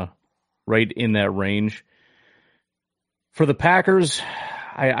that's kind of right in that range. For the Packers,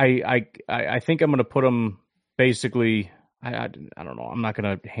 I think I'm going to put them basically. I don't know. I'm not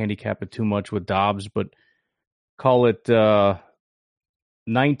going to handicap it too much with Dobbs, but call it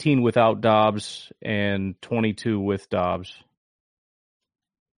 19 without Dobbs and 22 with Dobbs.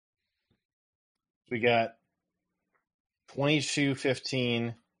 We got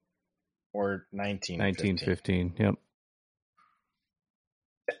 22-15 or 19-15. 19-15, yep.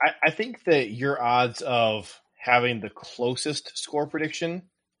 I think that your odds of having the closest score prediction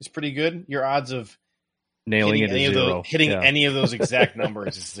is pretty good. Your odds of nailing it is 0. Any of those exact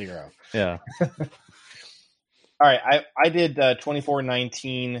numbers is 0. Yeah. All right. I did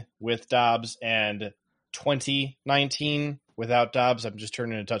 24-19 with Dobbs and 20-19 without Dobbs. I'm just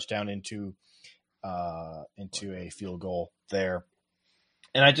turning a touchdown into a field goal there.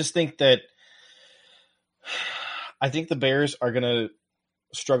 And I just think that the Bears are going to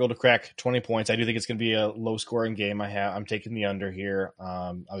struggle to crack 20 points. I do think it's going to be a low scoring game. I'm taking the under here.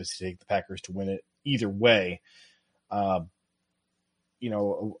 Obviously take the Packers to win it either way. A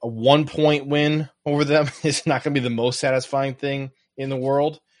 1-point win over them is not going to be the most satisfying thing in the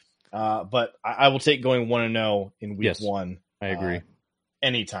world. But I will take going 1-0 in week 1. I agree.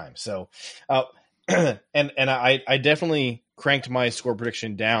 Anytime. So, and I definitely cranked my score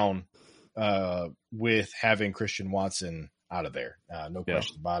prediction down with having Christian Watson out of there. No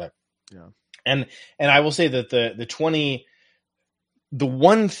question about it. Yeah. And I will say that the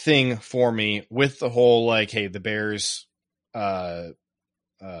one thing for me with the whole, hey, the Bears, the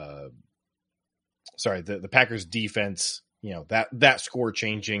Packers defense, that score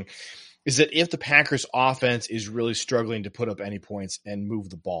changing is that if the Packers offense is really struggling to put up any points and move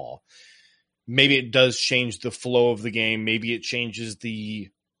the ball, maybe it does change the flow of the game. Maybe it changes the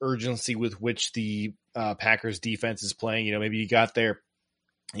urgency with which the Packers defense is playing. Maybe you got there,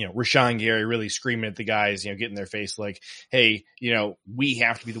 Rashawn Gary really screaming at the guys, get in their face like, hey, we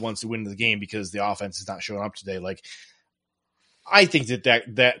have to be the ones to win the game because the offense is not showing up today. Like, I think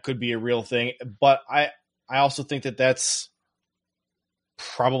that could be a real thing, but I also think that that's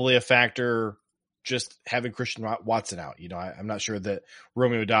probably a factor just having Christian Watson out. I'm not sure that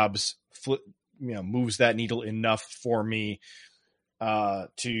Romeo Doubs moves that needle enough for me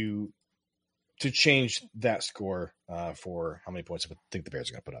to change that score for how many points I think the Bears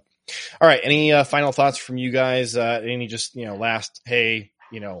are going to put up. All right. Any final thoughts from you guys? Any just, last, hey,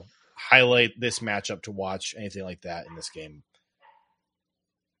 highlight this matchup to watch, anything like that in this game?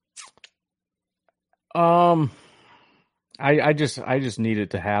 I just need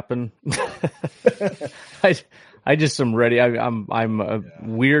it to happen. I just am ready. I'm a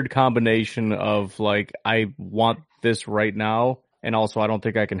weird combination of like, I want this right now, and also I don't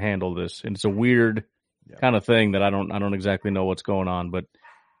think I can handle this. And it's a weird kind of thing that I don't exactly know what's going on. But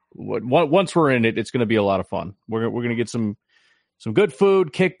once we're in it, it's going to be a lot of fun. We're going to get some good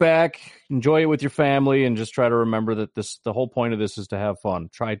food, kick back, enjoy it with your family, and just try to remember that the whole point of this is to have fun.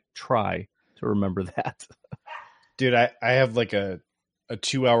 Try to remember that. Dude, I have like a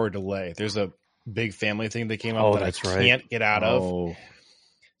 2-hour delay. There's a big family thing that came up that I can't get out of.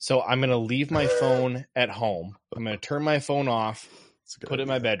 So I'm going to leave my phone at home. I'm going to turn my phone off, put it in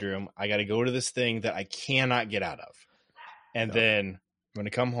my bedroom. I got to go to this thing that I cannot get out of. And then I'm going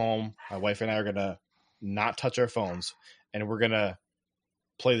to come home. My wife and I are going to not touch our phones, and we're going to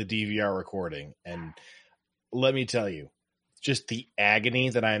play the DVR recording. And let me tell you, just the agony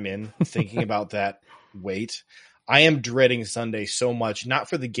that I'm in thinking about that wait. I am dreading Sunday so much, not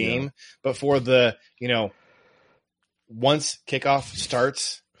for the game, but for the, once kickoff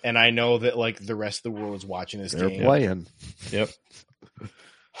starts and I know that like the rest of the world is watching this game. They're playing. Yep.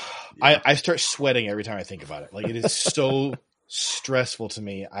 I start sweating every time I think about it. Like, it is so stressful to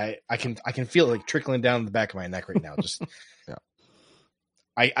me. I can feel it like trickling down the back of my neck right now. Just,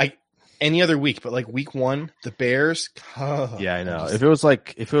 I any other week, but like week 1, the Bears. Yeah, I know. If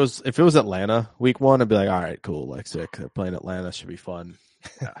it was Atlanta week 1, I'd be like, all right, cool. Like, sick. They're playing Atlanta, should be fun.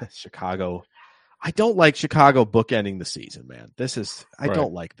 Chicago. I don't like Chicago bookending the season, man. I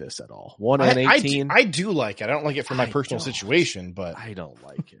don't like this at all. 1-18. I do like it. I don't like it for my personal situation, but I don't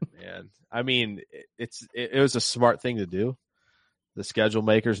like it, man. I mean, it was a smart thing to do. The schedule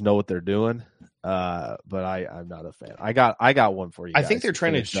makers know what they're doing, but I'm not a fan. I got one for you guys. I think they're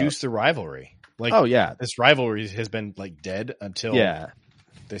trying to juice the rivalry. Like, this rivalry has been like dead until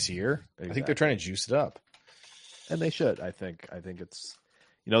this year. Exactly. I think they're trying to juice it up, and they should. I think it's,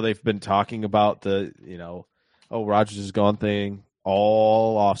 they've been talking about the Rodgers is gone thing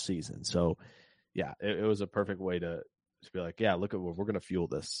all off season. So yeah, it was a perfect way to be like, yeah, look at what we're going to fuel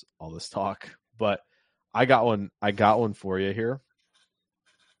all this talk. But I got one for you here.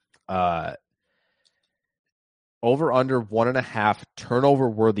 Over under 1.5 turnover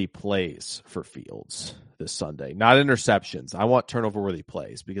worthy plays for Fields this Sunday. Not interceptions. I want turnover worthy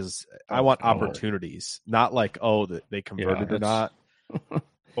plays because I want opportunities, not like, that they converted or not.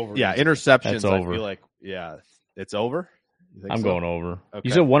 Interceptions. I feel like, it's over. I'm going over. Okay.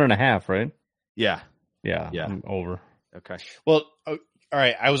 You said 1.5, right? Yeah. I'm over. Okay. Well, all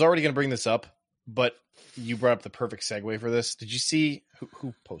right. I was already going to bring this up, but you brought up the perfect segue for this. Did you see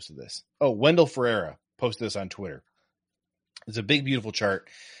who posted this? Oh, Wendell Ferreira posted this on Twitter. It's a big, beautiful chart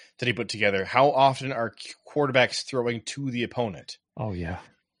that he put together. How often are quarterbacks throwing to the opponent? Oh, yeah.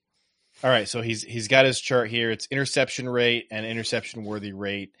 All right. So he's got his chart here. It's interception rate and interception worthy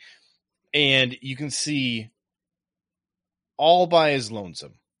rate. And you can see all by his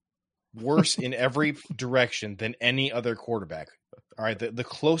lonesome, worse in every direction than any other quarterback. All right, the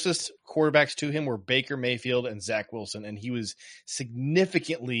closest quarterbacks to him were Baker Mayfield and Zach Wilson, and he was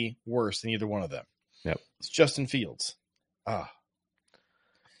significantly worse than either one of them. Yep, it's Justin Fields.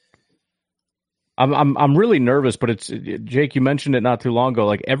 I'm really nervous, but it's Jake. You mentioned it not too long ago.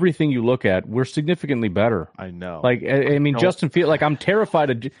 Like, everything you look at, we're significantly better. I know. Like, I mean, Justin Fields. Like, I'm terrified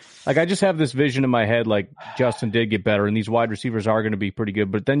of. Like, I just have this vision in my head. Like, Justin did get better, and these wide receivers are going to be pretty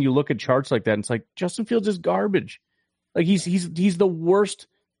good. But then you look at charts like that, and it's like Justin Fields is garbage. Like, he's the worst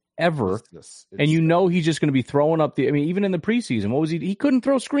ever, and he's just going to be throwing up the. I mean, even in the preseason, what was he? He couldn't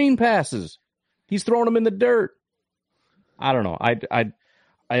throw screen passes. He's throwing them in the dirt. I don't know.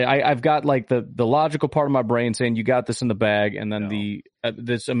 I've got like the logical part of my brain saying you got this in the bag, and then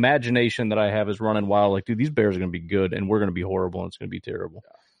this imagination that I have is running wild. Like, dude, these Bears are going to be good, and we're going to be horrible, and it's going to be terrible.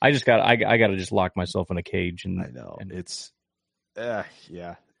 I got to just lock myself in a cage. And I know it's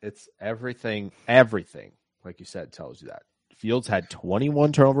everything. Like you said, tells you that Fields had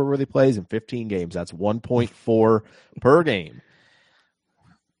 21 turnover-worthy plays in 15 games. That's 1.4 per game.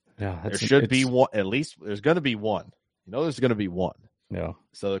 Yeah, There should be one. At least there's going to be one. There's going to be one. Yeah.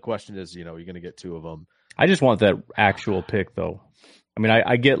 So the question is, you're going to get two of them. I just want that actual pick, though. I mean,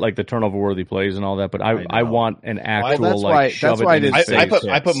 I get like the turnover-worthy plays and all that, but I want an actual that's why I didn't say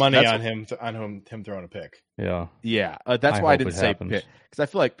I put money on him throwing a pick. Yeah, yeah. That's why I didn't say pick, because I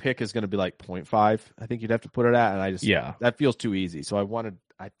feel like pick is going to be like 0.5. I think you'd have to put it at, and that feels too easy. So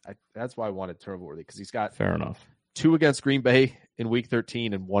that's why I wanted turnover-worthy, because he's got fair enough 2 against Green Bay in Week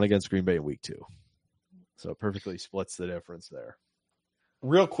 13 and 1 against Green Bay in Week 2. So it perfectly splits the difference there.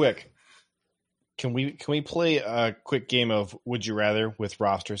 Real quick. Can we play a quick game of Would You Rather with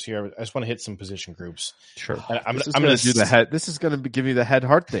rosters here? I just want to hit some position groups. Sure. I'm going to do the head. This is going to give you the head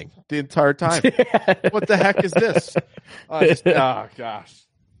heart thing the entire time. What the heck is this? Oh gosh.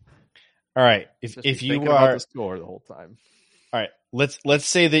 All right. If you are are the score the whole time. All right. Let's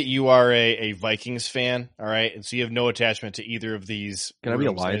say that you are a Vikings fan. All right, and so you have no attachment to either of these. Can I be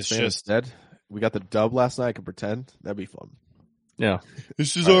a Lions fan instead? We got the dub last night. I can pretend. That'd be fun. Yeah.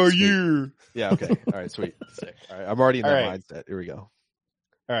 This is our year. Yeah, okay. All right, sweet. Sick. All right, I'm already in that mindset. Here we go.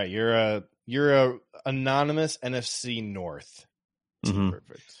 All right, you're a anonymous NFC North. Mm-hmm.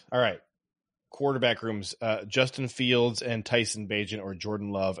 Perfect. All right. Quarterback rooms, Justin Fields and Tyson Bagent, or Jordan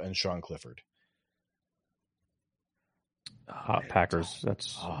Love and Sean Clifford. Packers.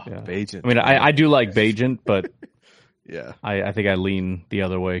 That's Bagent. I mean, I do like Bagent, but yeah, I think I lean the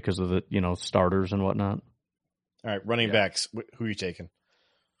other way because of the starters and whatnot. All right, running backs. Who are you taking?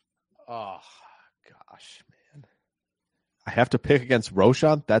 Oh gosh, man! I have to pick against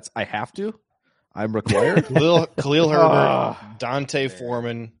Roshan. I have to. I'm required. Khalil Herbert, Dante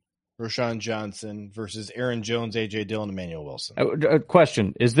Foreman, Roshan Johnson versus Aaron Jones, AJ Dillon, and Emmanuel Wilson.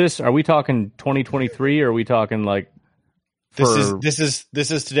 Question: Are we talking 2023 or are we talking like? This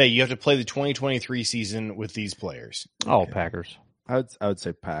is today. You have to play the 2023 season with these players. Oh, okay. Packers. I would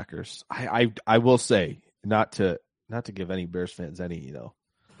say Packers. I will say not to give any Bears fans any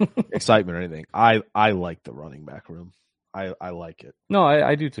excitement or anything. I like the running back room. I like it. No,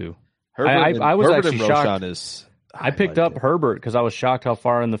 I do too. I was actually shocked. I picked up Herbert because I was shocked how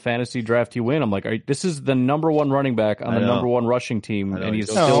far in the fantasy draft he went. I'm like, this is the number one running back on the number one rushing team, and he's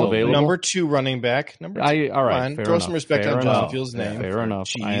still available. Number 2 running back. All right, throw some respect on Justin Fields' name. Fair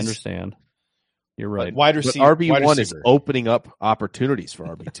enough. I understand. You're right. Wide receiver. RB1 is opening up opportunities for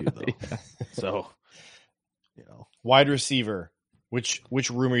RB2 though. Yeah. So, wide receiver. Which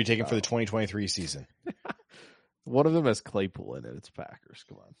room are you taking for the 2023 season? One of them has Claypool in it. It's Packers.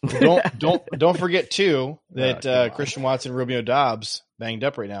 Come on. Don't forget too that Christian Watson, Romeo Dobbs banged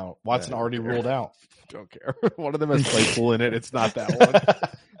up right now. Watson already ruled out. Don't care. One of them has Claypool in it. It's not that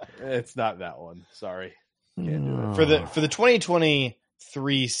one. It's not that one. Sorry, can't do it. For the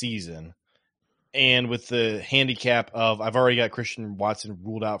 2023 season, and with the handicap of I've already got Christian Watson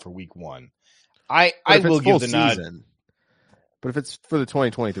ruled out for Week 1. I will give the nod. But if it's for the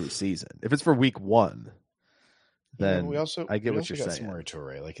 2023 season, if it's for Week 1. Then I get what you're saying. Tamori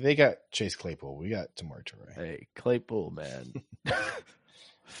Toure. Like they got Chase Claypool. We got Tamori Toure. Hey, Claypool, man.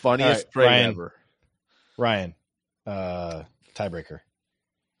 Funniest trade ever. Ryan, tiebreaker.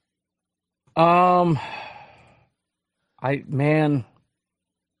 I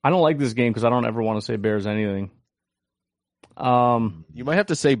don't like this game because I don't ever want to say Bears anything. You might have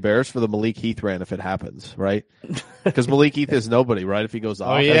to say Bears for the Malik Heath rant if it happens, right? Because Malik Heath is nobody, right? If he goes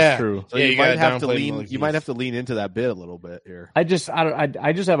off, that's true. So you might have to lean. You might have to lean into that bit a little bit here. I just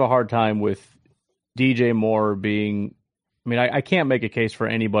have a hard time with DJ Moore being. I mean, I can't make a case for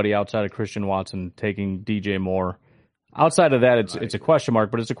anybody outside of Christian Watson taking DJ Moore. Outside of that, it's a question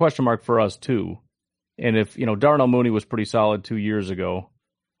mark, but it's a question mark for us too. And if Darnell Mooney was pretty solid 2 years ago.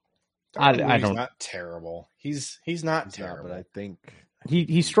 I don't. Not terrible. He's not terrible. But I think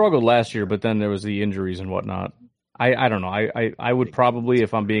he struggled last year, but then there was the injuries and whatnot. I don't know. I would probably,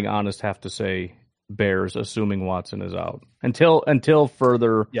 if I'm being honest, have to say Bears, assuming Watson is out until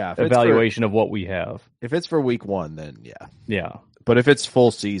further evaluation of what we have. If it's for Week 1, then yeah. But if it's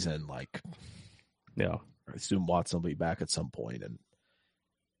full season, I assume Watson will be back at some point, and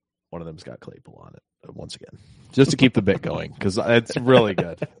one of them's got Claypool on it once again, just to keep the bit going because it's really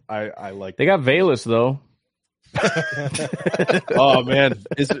good. I like. They got Valus though. Oh man,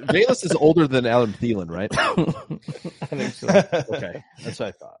 Valus is older than Adam Thielen, right? I think so. Okay, that's what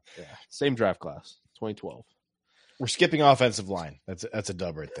I thought. Yeah, same draft class, 2012. We're skipping offensive line. That's a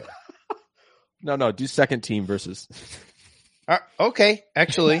dub right there. No, do second team versus. Okay,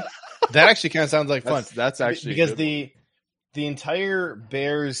 actually, that actually kind of sounds like fun. That's actually because the entire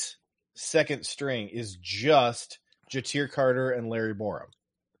Bears second string is just Jatir Carter and Larry Borum.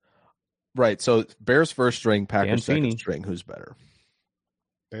 Right. So Bears first string, Dan Packers second Feeney. string. Who's better?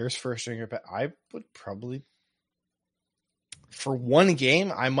 Bears first string. I would probably, for one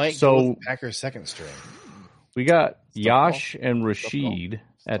game, I might go with Packers second string. We got Yash and Rashid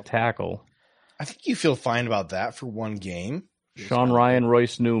at tackle. I think you feel fine about that for one game. Sean Ryan,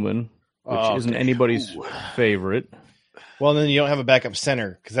 Royce Newman, which isn't anybody's favorite. Well, then you don't have a backup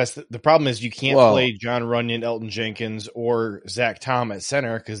center because that's the problem is you can't play John Runyon, Elton Jenkins, or Zach Tom at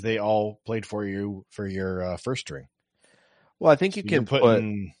center because they all played for you for your first string. Well, I think you can put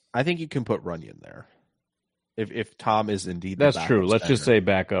Runyon there. If Tom is indeed that's the true. Let's center. just say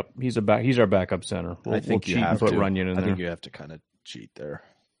backup. He's our backup center. I think we'll you have put to Runyon in there. I think you have to kind of cheat there.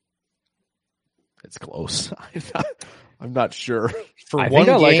 It's close. I'm not sure. I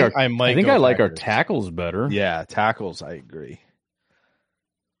think I like our tackles better. Yeah, tackles. I agree.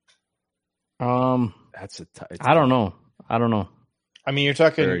 That's I don't know. I mean, you're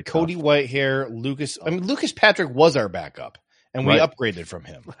talking Very Cody tough. Whitehair, Lucas. I mean, Lucas Patrick was our backup, and we upgraded from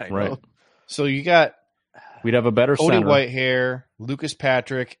him. Right. So you got we'd have a better Cody center. Whitehair, Lucas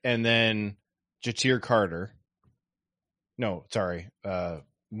Patrick, and then Jatir Carter. No, sorry,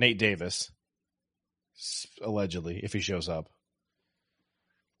 Nate Davis. Allegedly, if he shows up.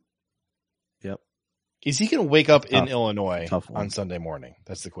 Yep. Is he going to wake up in Illinois one. on Sunday morning?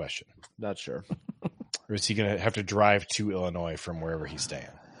 That's the question. Not sure. Or is he going to have to drive to Illinois from wherever he's staying?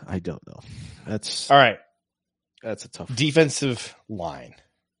 I don't know. That's all right. That's a tough one. Defensive line.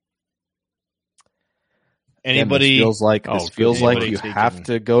 Anybody feels like you have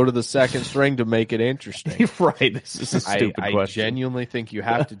to go to the second string to make it interesting. Right. This is a stupid question. I genuinely think you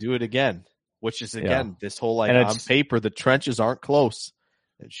have to do it again. Which is again this whole on paper the trenches aren't close.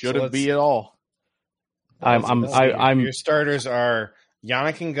 It shouldn't be at all. Your starters are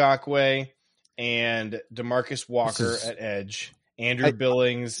Yannick Ngakoue and DeMarcus Walker at edge, Andrew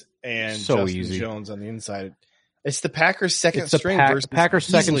Billings and Justin Jones on the inside. It's the Packers' second string versus Packers'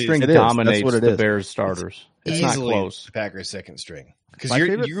 second string dominates the Bears starters. It's not close. The Packers' second string. Because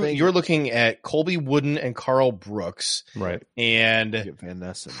you're looking at Colby Wooden and Carl Brooks. Right. And Van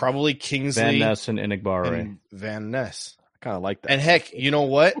Ness probably Kingsley. Van Ness and Enigbare. And Van Ness. I kind of like that. And heck, you know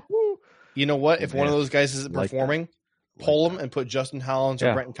what? If one of those guys isn't performing, pull him and put Justin Hollins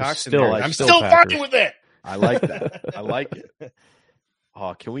or Brenton Cox in there. I'm still fine with it. I like that. I like it.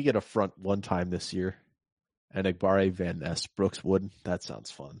 Oh, can we get a front one time this year? Enigbare, Van Ness, Brooks, Wooden. That sounds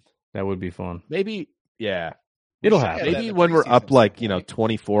fun. That would be fun. Maybe, yeah. It'll happen. Maybe when we're up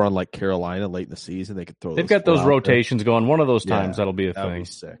 24 on Carolina late in the season, they could throw. They've got those rotations going. One of those times that'll be a thing. Be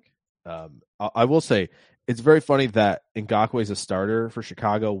sick. I will say it's very funny that Ngakoue is a starter for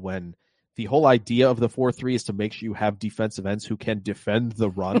Chicago when the whole idea of the 4-3 is to make sure you have defensive ends who can defend the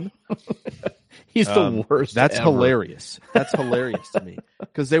run. He's the worst. That's ever. hilarious. That's hilarious to me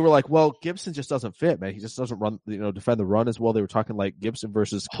because they were like, "Well, Gibson just doesn't fit, man. He just doesn't run, defend the run as well." They were talking like Gibson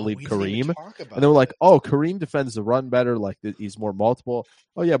versus Khalid Kareem, and they were like, "Oh, Kareem defends the run better. Like he's more multiple."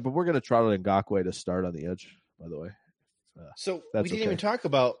 Oh yeah, but we're gonna try to Ngakoue to start on the edge. By the way, so we didn't even talk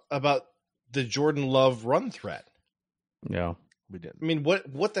about the Jordan Love run threat. Yeah, we didn't. I mean,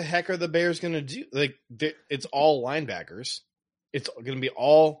 what the heck are the Bears gonna do? Like, it's all linebackers. It's going to be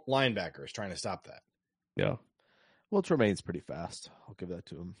all linebackers trying to stop that. Yeah. Well, Tremaine's pretty fast. I'll give that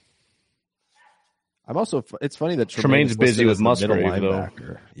to him. I'm also. It's funny that Tremaine's busy with Musgrave, though.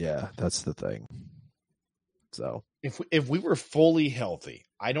 Yeah, that's the thing. So if we were fully healthy,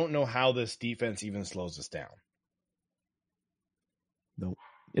 I don't know how this defense even slows us down. Nope.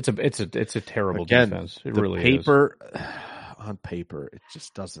 It's a terrible defense. It really is. On paper, it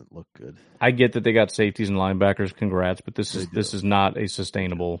just doesn't look good. I get that they got safeties and linebackers. Congrats, but this is not a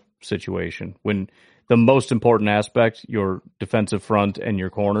sustainable situation. When the most important aspect, your defensive front and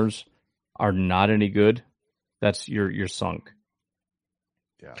your corners, are not any good, that's you're sunk.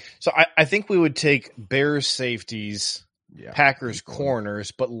 Yeah. So I think we would take Bears safeties, Packers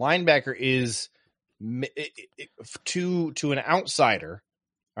corners, but linebacker is to an outsider.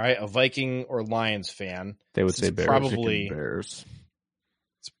 All right, a Viking or Lions fan. They would say Bears. Probably Bears.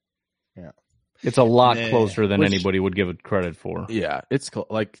 Yeah. It's a lot closer than anybody would give it credit for. Yeah, it's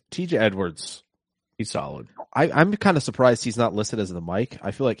like TJ Edwards. He's solid. I'm kind of surprised he's not listed as the Mike.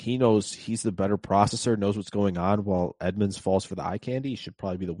 I feel like he knows he's the better processor, knows what's going on, while Edmonds falls for the eye candy. He should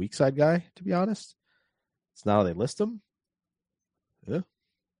probably be the weak side guy, to be honest. It's not how they list him.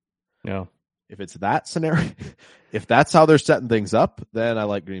 Yeah. If it's that scenario, if that's how they're setting things up, then I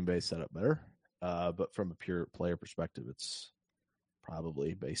like Green Bay's setup better. But from a pure player perspective, it's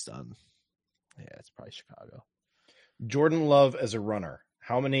probably based on, it's probably Chicago. Jordan Love as a runner.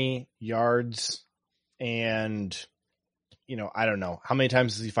 How many yards and I don't know. How many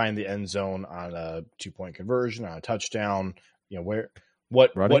times does he find the end zone on a 2-point conversion, on a touchdown?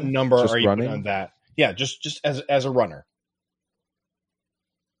 What number Just are you running? putting on that? Yeah, just as a runner.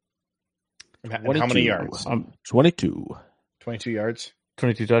 And how many yards? 22. 22 yards?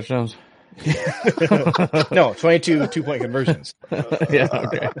 22 touchdowns. No, 22 2-point conversions. Yeah,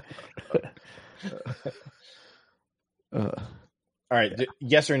 okay. All right.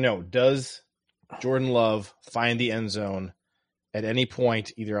 Yes or no? Does Jordan Love find the end zone at any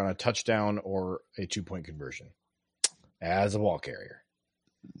point, either on a touchdown or a 2-point conversion as a ball carrier?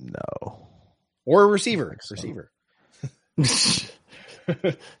 No. Or a receiver? So. Receiver.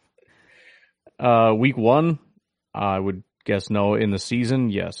 Week 1, I would guess no. In the season,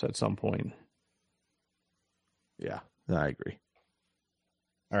 yes, at some point. Yeah, I agree.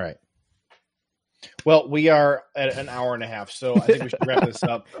 Uh, All right. Well, we are at an hour and a half, so I think we should wrap this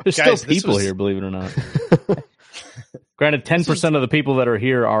up. There's Guys, still people here, believe it or not. Granted, 10% of the people that are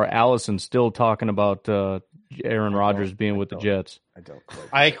here are Allison still talking about Aaron Rodgers being with the Jets.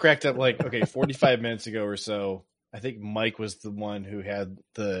 I cracked up 45 minutes ago or so. I think Mike was the one who had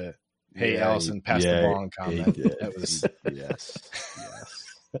the "Hey, Allison, pass the ball" comment. That was yes.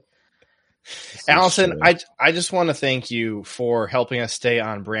 Allison, I just want to thank you for helping us stay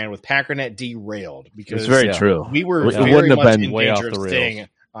on brand with Packernet Derailed, because it's very true. We were It very wouldn't have much been in way off danger the of rails. staying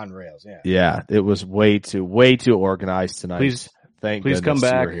on rails. Yeah. Yeah, it was way too organized tonight. Please Thank come goodness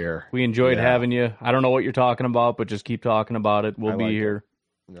back. you were here. We enjoyed Yeah. having you. I don't know what you're talking about, but just keep talking about it. We'll I be like here.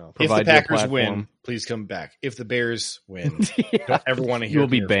 No. If the Provide you a Packers platform. win, please come back. If the Bears win, don't ever want to hear. You'll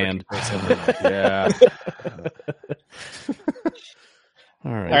from be your banned. freaking Yeah.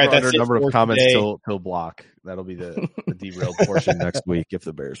 All right. All right, that's Under it number for of comments today. till block. That'll be the derailed portion next week if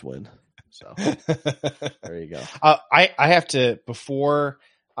the Bears win. So there you go. I have to, before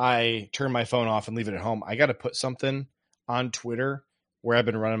I turn my phone off and leave it at home, I got to put something on Twitter where I've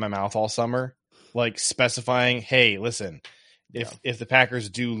been running my mouth all summer, like specifying, hey, listen, if the Packers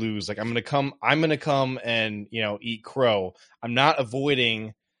do lose, like I'm gonna come and eat crow. I'm not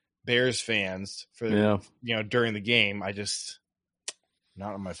avoiding Bears fans for during the game. I just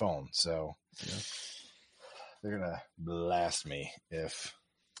not on my phone, so they're gonna blast me if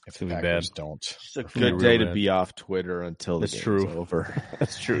the Packers don't. It's a good day to be off Twitter until the game's true. over.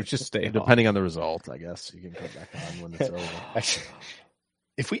 That's true. Just stay Depending on the result, I guess you can come back on when it's over. Actually,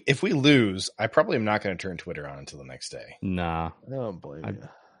 if we lose, I probably am not going to turn Twitter on until the next day. Nah. I don't blame you.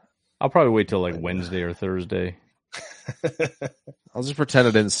 I'll probably wait till Wednesday or Thursday. I'll just pretend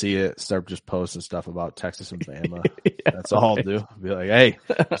I didn't see it. Start just posting stuff about Texas and Bama. That's all I'll do. Be like, hey,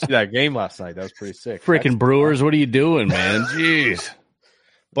 you see that game last night? That was pretty sick. Freaking Brewers, what are you doing, man? Jeez.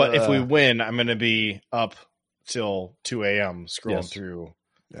 But if we win, I'm going to be up till 2 a.m. scrolling through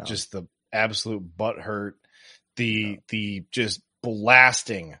just the absolute butthurt, the just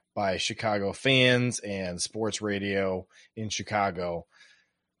blasting by Chicago fans and sports radio in Chicago.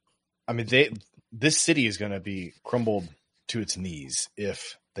 I mean, this city is going to be crumbled to its knees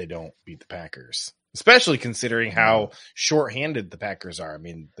if they don't beat the Packers, especially considering how shorthanded the Packers are. I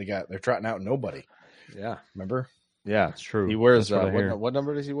mean, they're trotting out nobody. Yeah. Remember? Yeah, That's true. He wears That's what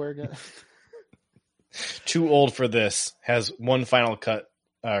number does he wear again? Too old for this has one final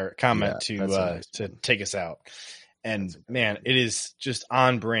comment to take us out. And man, it is just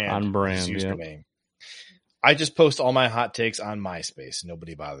on brand. On brand, his yeah. username. I just post all my hot takes on MySpace.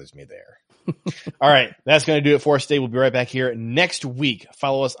 Nobody bothers me there. All right, that's going to do it for us today. We'll be right back here next week.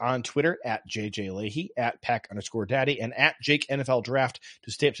 Follow us on Twitter at JJ Leahy, at Pack_Daddy, and at Jake NFL Draft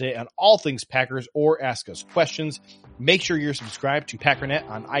to stay up to date on all things Packers or ask us questions. Make sure you're subscribed to Packernet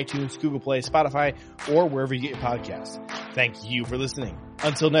on iTunes, Google Play, Spotify, or wherever you get your podcasts. Thank you for listening.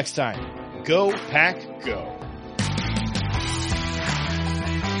 Until next time, go Pack, go.